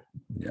lot of that.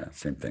 Yeah,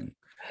 same thing.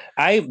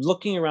 I'm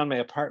looking around my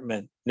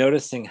apartment,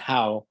 noticing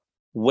how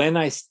when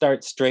I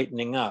start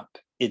straightening up,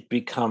 it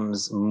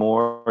becomes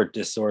more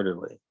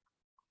disorderly.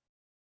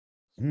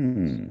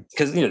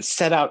 Because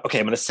set out. Okay,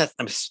 I'm going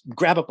to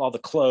grab up all the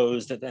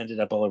clothes that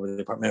ended up all over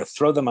the apartment. I'll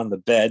throw them on the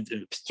bed,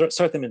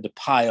 sort them into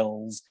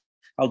piles.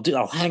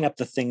 I'll hang up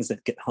the things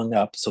that get hung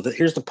up. So that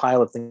here's the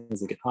pile of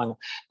things that get hung up.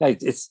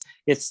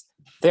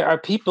 There are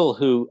people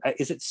who,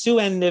 is it Sue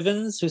Ann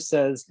Nivens who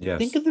says, yes,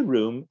 think of the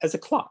room as a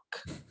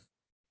clock,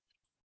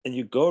 and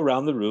you go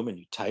around the room and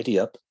you tidy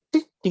up.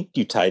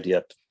 You tidy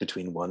up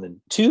between 1 and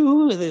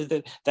 2,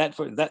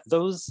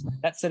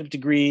 that set of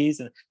degrees,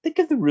 and think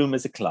of the room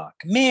as a clock.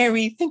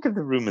 Mary, think of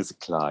the room as a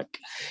clock.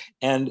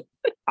 And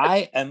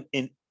I am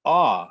in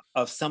awe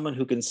of someone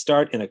who can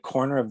start in a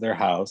corner of their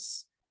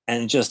house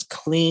and just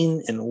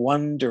clean in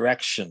one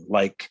direction,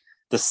 like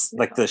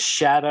the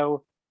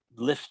shadow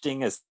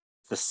lifting as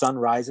the sun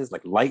rises,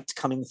 like light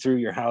coming through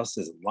your house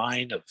is a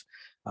line of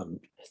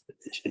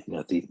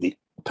the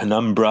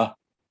penumbra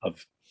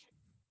of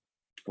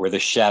where the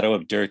shadow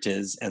of dirt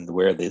is and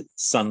where the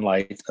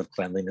sunlight of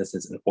cleanliness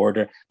is in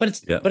order.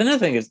 But another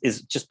thing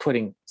is just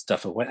putting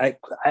stuff away.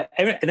 I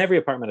in every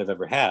apartment I've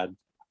ever had,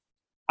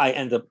 I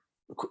end up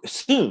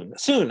soon,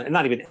 and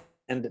not even,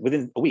 and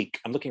within a week,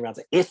 I'm looking around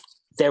saying,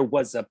 there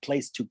was a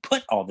place to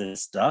put all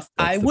this stuff,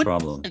 That's I the would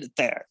problem. put it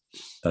there.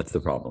 That's the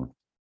problem.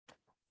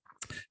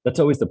 That's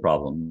always the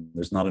problem.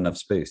 There's not enough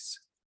space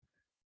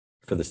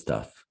for the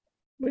stuff.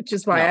 Which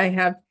is why No. I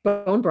have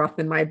bone broth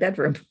in my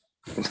bedroom.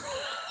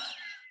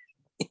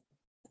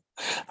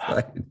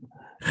 Right?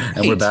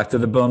 And we're back to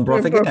the bone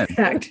broth We're again.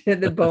 back to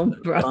the bone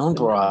broth. Bone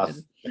broth.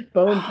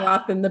 Bone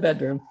broth in the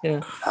bedroom.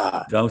 Yeah.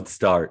 Ah, Don't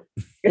start.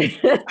 Hey,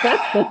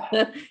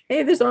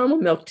 there's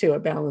almond milk too.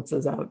 It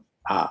balances out.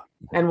 ah,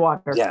 And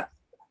water. yeah.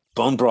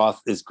 Bone broth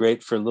is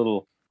great for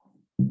little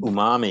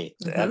umami,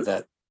 to add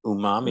that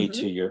umami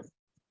to your.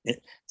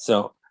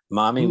 So,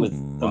 mommy with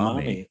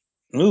umami.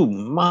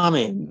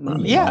 Umami.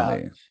 Yeah.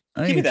 Mommy.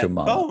 I Give me need your that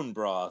mama. bone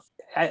broth.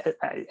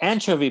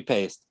 Anchovy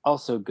paste,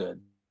 also good.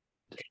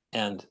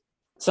 And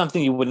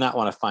something you would not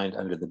want to find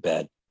under the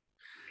bed.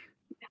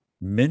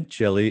 Mint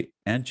jelly,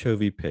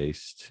 anchovy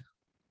paste.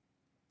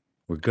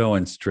 We're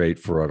going straight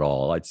for it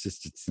all.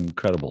 It's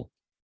incredible.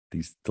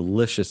 These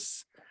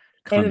delicious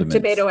And condiments.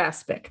 tomato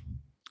aspic.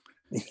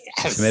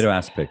 Yes. Tomato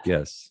aspic,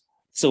 yes.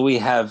 So we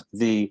have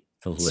the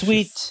Delicious.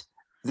 sweet,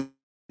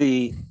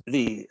 the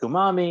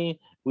umami.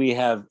 We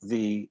have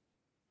the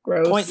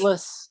Gross.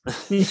 pointless.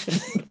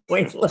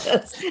 Pointless.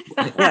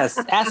 Yes,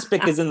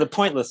 aspic is in the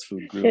pointless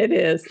food group. It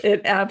is.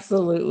 It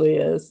absolutely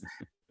is.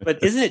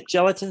 But isn't it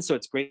gelatin? So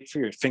it's great for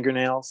your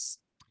fingernails.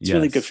 It's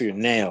really good Yes. for your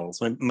nails.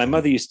 My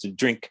mother used to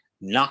drink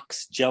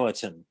Knox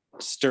gelatin,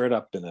 stir it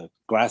up in a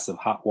glass of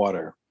hot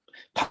water,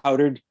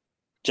 powdered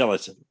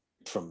gelatin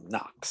from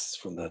Knox,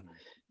 from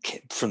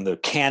the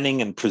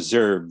canning and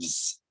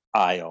preserves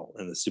aisle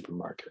in the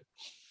supermarket.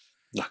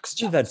 Knox What did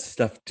gelatin. that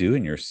stuff do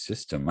in your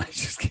system? I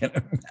just can't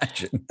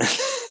imagine.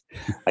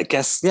 I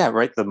guess, yeah,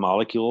 right. The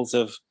molecules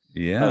of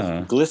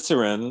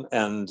glycerin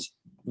and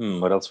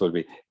what else would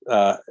be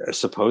are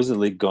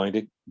supposedly going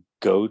to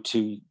go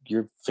to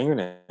your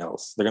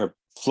fingernails. They're going to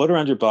float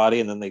around your body,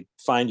 and then they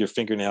find your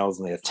fingernails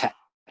and they attach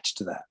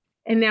to that.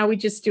 And now we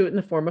just do it in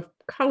the form of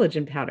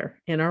collagen powder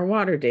in our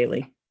water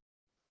daily.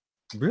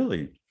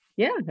 Really?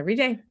 Yeah, every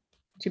day.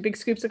 2 big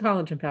scoops of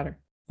collagen powder.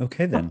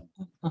 Okay, then.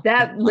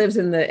 That lives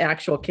in the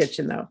actual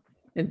kitchen, though.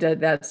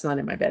 That's not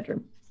in my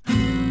bedroom.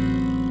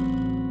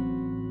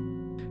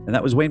 And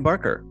that was Wayne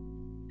Barker,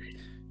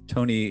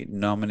 Tony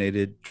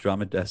nominated,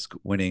 Drama Desk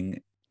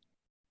winning,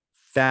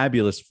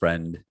 fabulous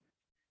friend,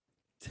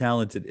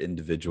 talented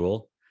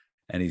individual.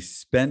 And he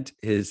spent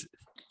his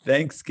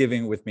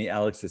Thanksgiving with me.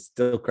 Alex is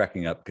still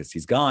cracking up because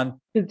he's gone.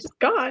 It's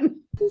gone.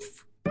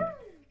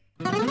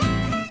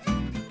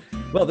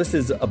 Well, this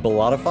is a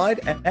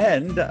Bellatified,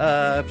 and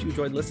if you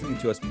enjoyed listening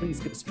to us,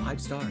 please give us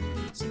 5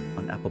 stars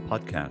on Apple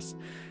Podcasts.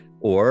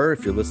 Or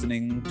if you're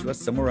listening to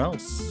us somewhere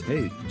else,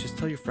 hey, just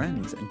tell your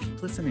friends and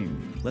keep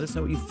listening. Let us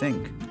know what you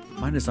think.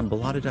 Find us on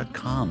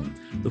Bellata.com.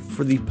 Look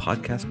for the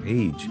podcast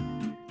page.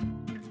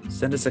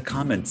 Send us a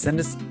comment.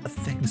 Send us a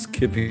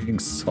Thanksgiving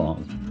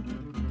song.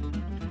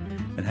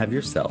 And have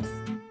yourself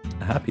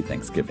a happy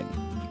Thanksgiving.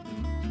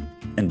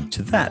 And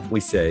to that,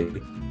 we say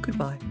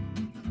goodbye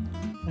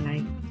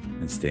Bye.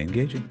 and stay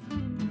engaging.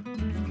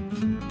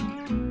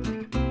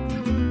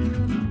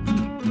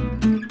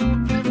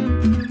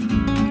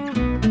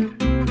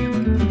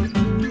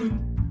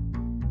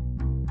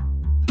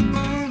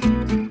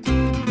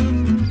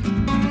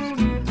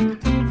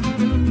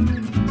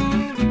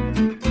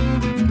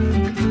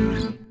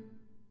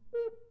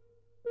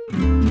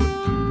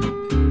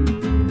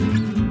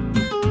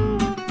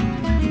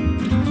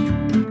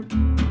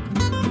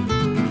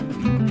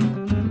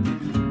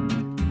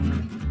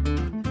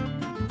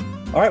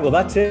 All right, well,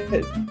 that's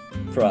it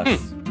for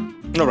us.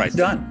 All right.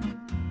 Done.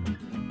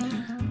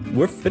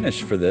 We're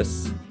finished for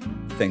this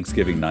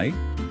Thanksgiving night.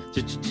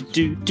 Thanksgiving.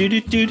 Do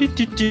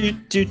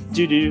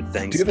you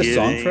have a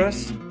song for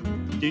us?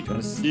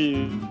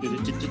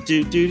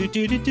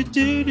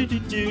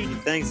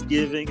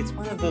 Thanksgiving. It's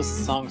one of those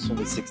songs from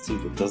the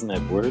 60s that doesn't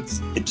have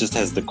words. It just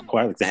has the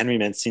choir, like the Henry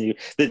Mancini.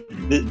 The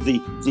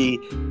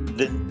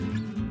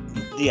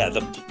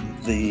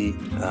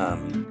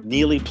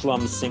Neely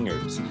Plum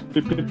Singers.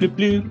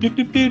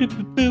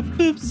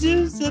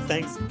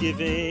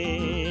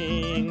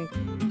 Thanksgiving.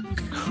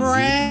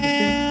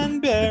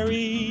 Cranberry.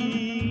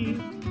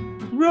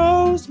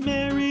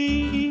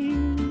 Rosemary.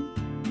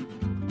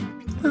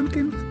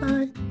 Pumpkin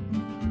pie.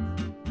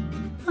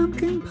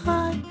 Pumpkin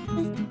pie.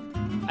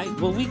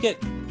 Will we get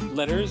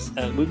letters?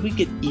 Would we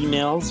get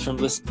emails from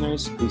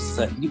listeners who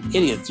said, "You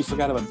idiots! You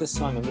forgot about this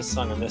song and this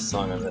song and this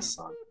song and this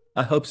song"?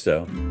 I hope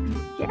so.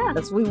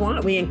 Yes,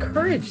 we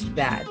encourage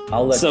that.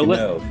 I'll let So you let-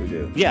 know if we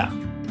do. Yeah,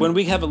 when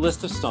we have a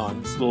list of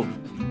songs,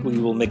 we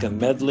will make a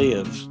medley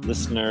of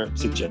listener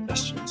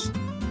suggestions.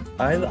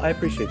 I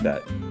appreciate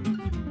that.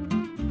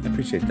 I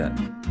appreciate that.